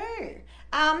do too.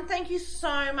 Thank you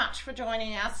so much for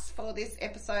joining us for this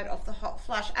episode of The Hot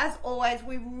Flush. As always,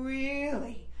 we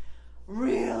really,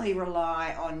 really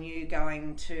rely on you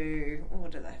going to...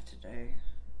 What do they have to do?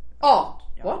 Oh,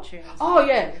 what? iTunes. Oh,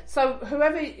 yeah. So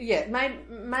whoever... Yeah,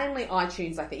 mainly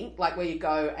iTunes, I think. Like, where you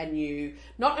go and you...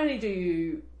 Not only do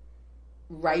you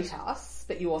rate us,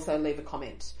 but you also leave a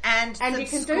comment. And you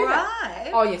can do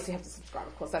that. Oh, yes, you have to subscribe,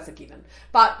 of course, that's a given.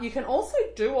 But you can also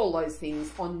do all those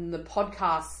things on the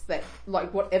podcasts that,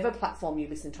 like, whatever platform you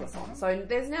listen to us on. So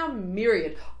there's now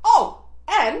myriad. Oh,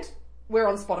 and we're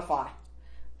on Spotify.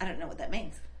 I don't know what that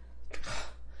means.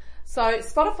 So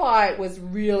Spotify was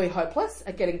really hopeless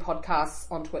at getting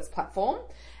podcasts onto its platform.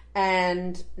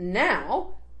 And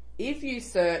now, if you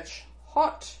search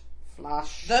Hot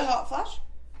Flush... The Hot Flush?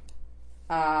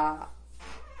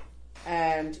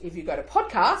 And if you go to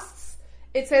podcasts,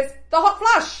 it says The Hot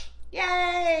Flush.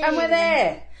 Yay! And we're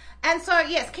there. And so,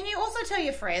 yes, can you also tell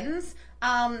your friends,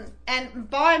 and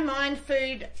buy Mind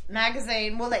Food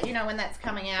magazine. We'll let you know when that's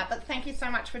coming out. But thank you so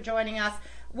much for joining us.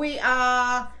 We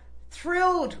are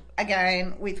thrilled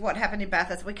again with what happened in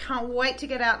Bathurst. We can't wait to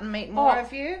get out and meet more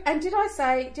of you. And did I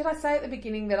say at the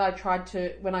beginning that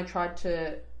when I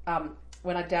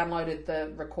downloaded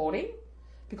the recording,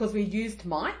 because we used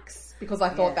mics, because I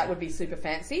thought that would be super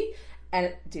fancy, and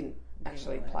it didn't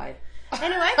actually play.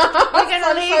 Anyway, we're going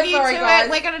to leave you to guys. it.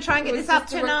 We're going to try and get this up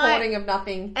tonight. A recording of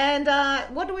nothing. And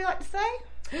what do we like to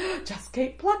say? Just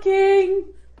keep plucking.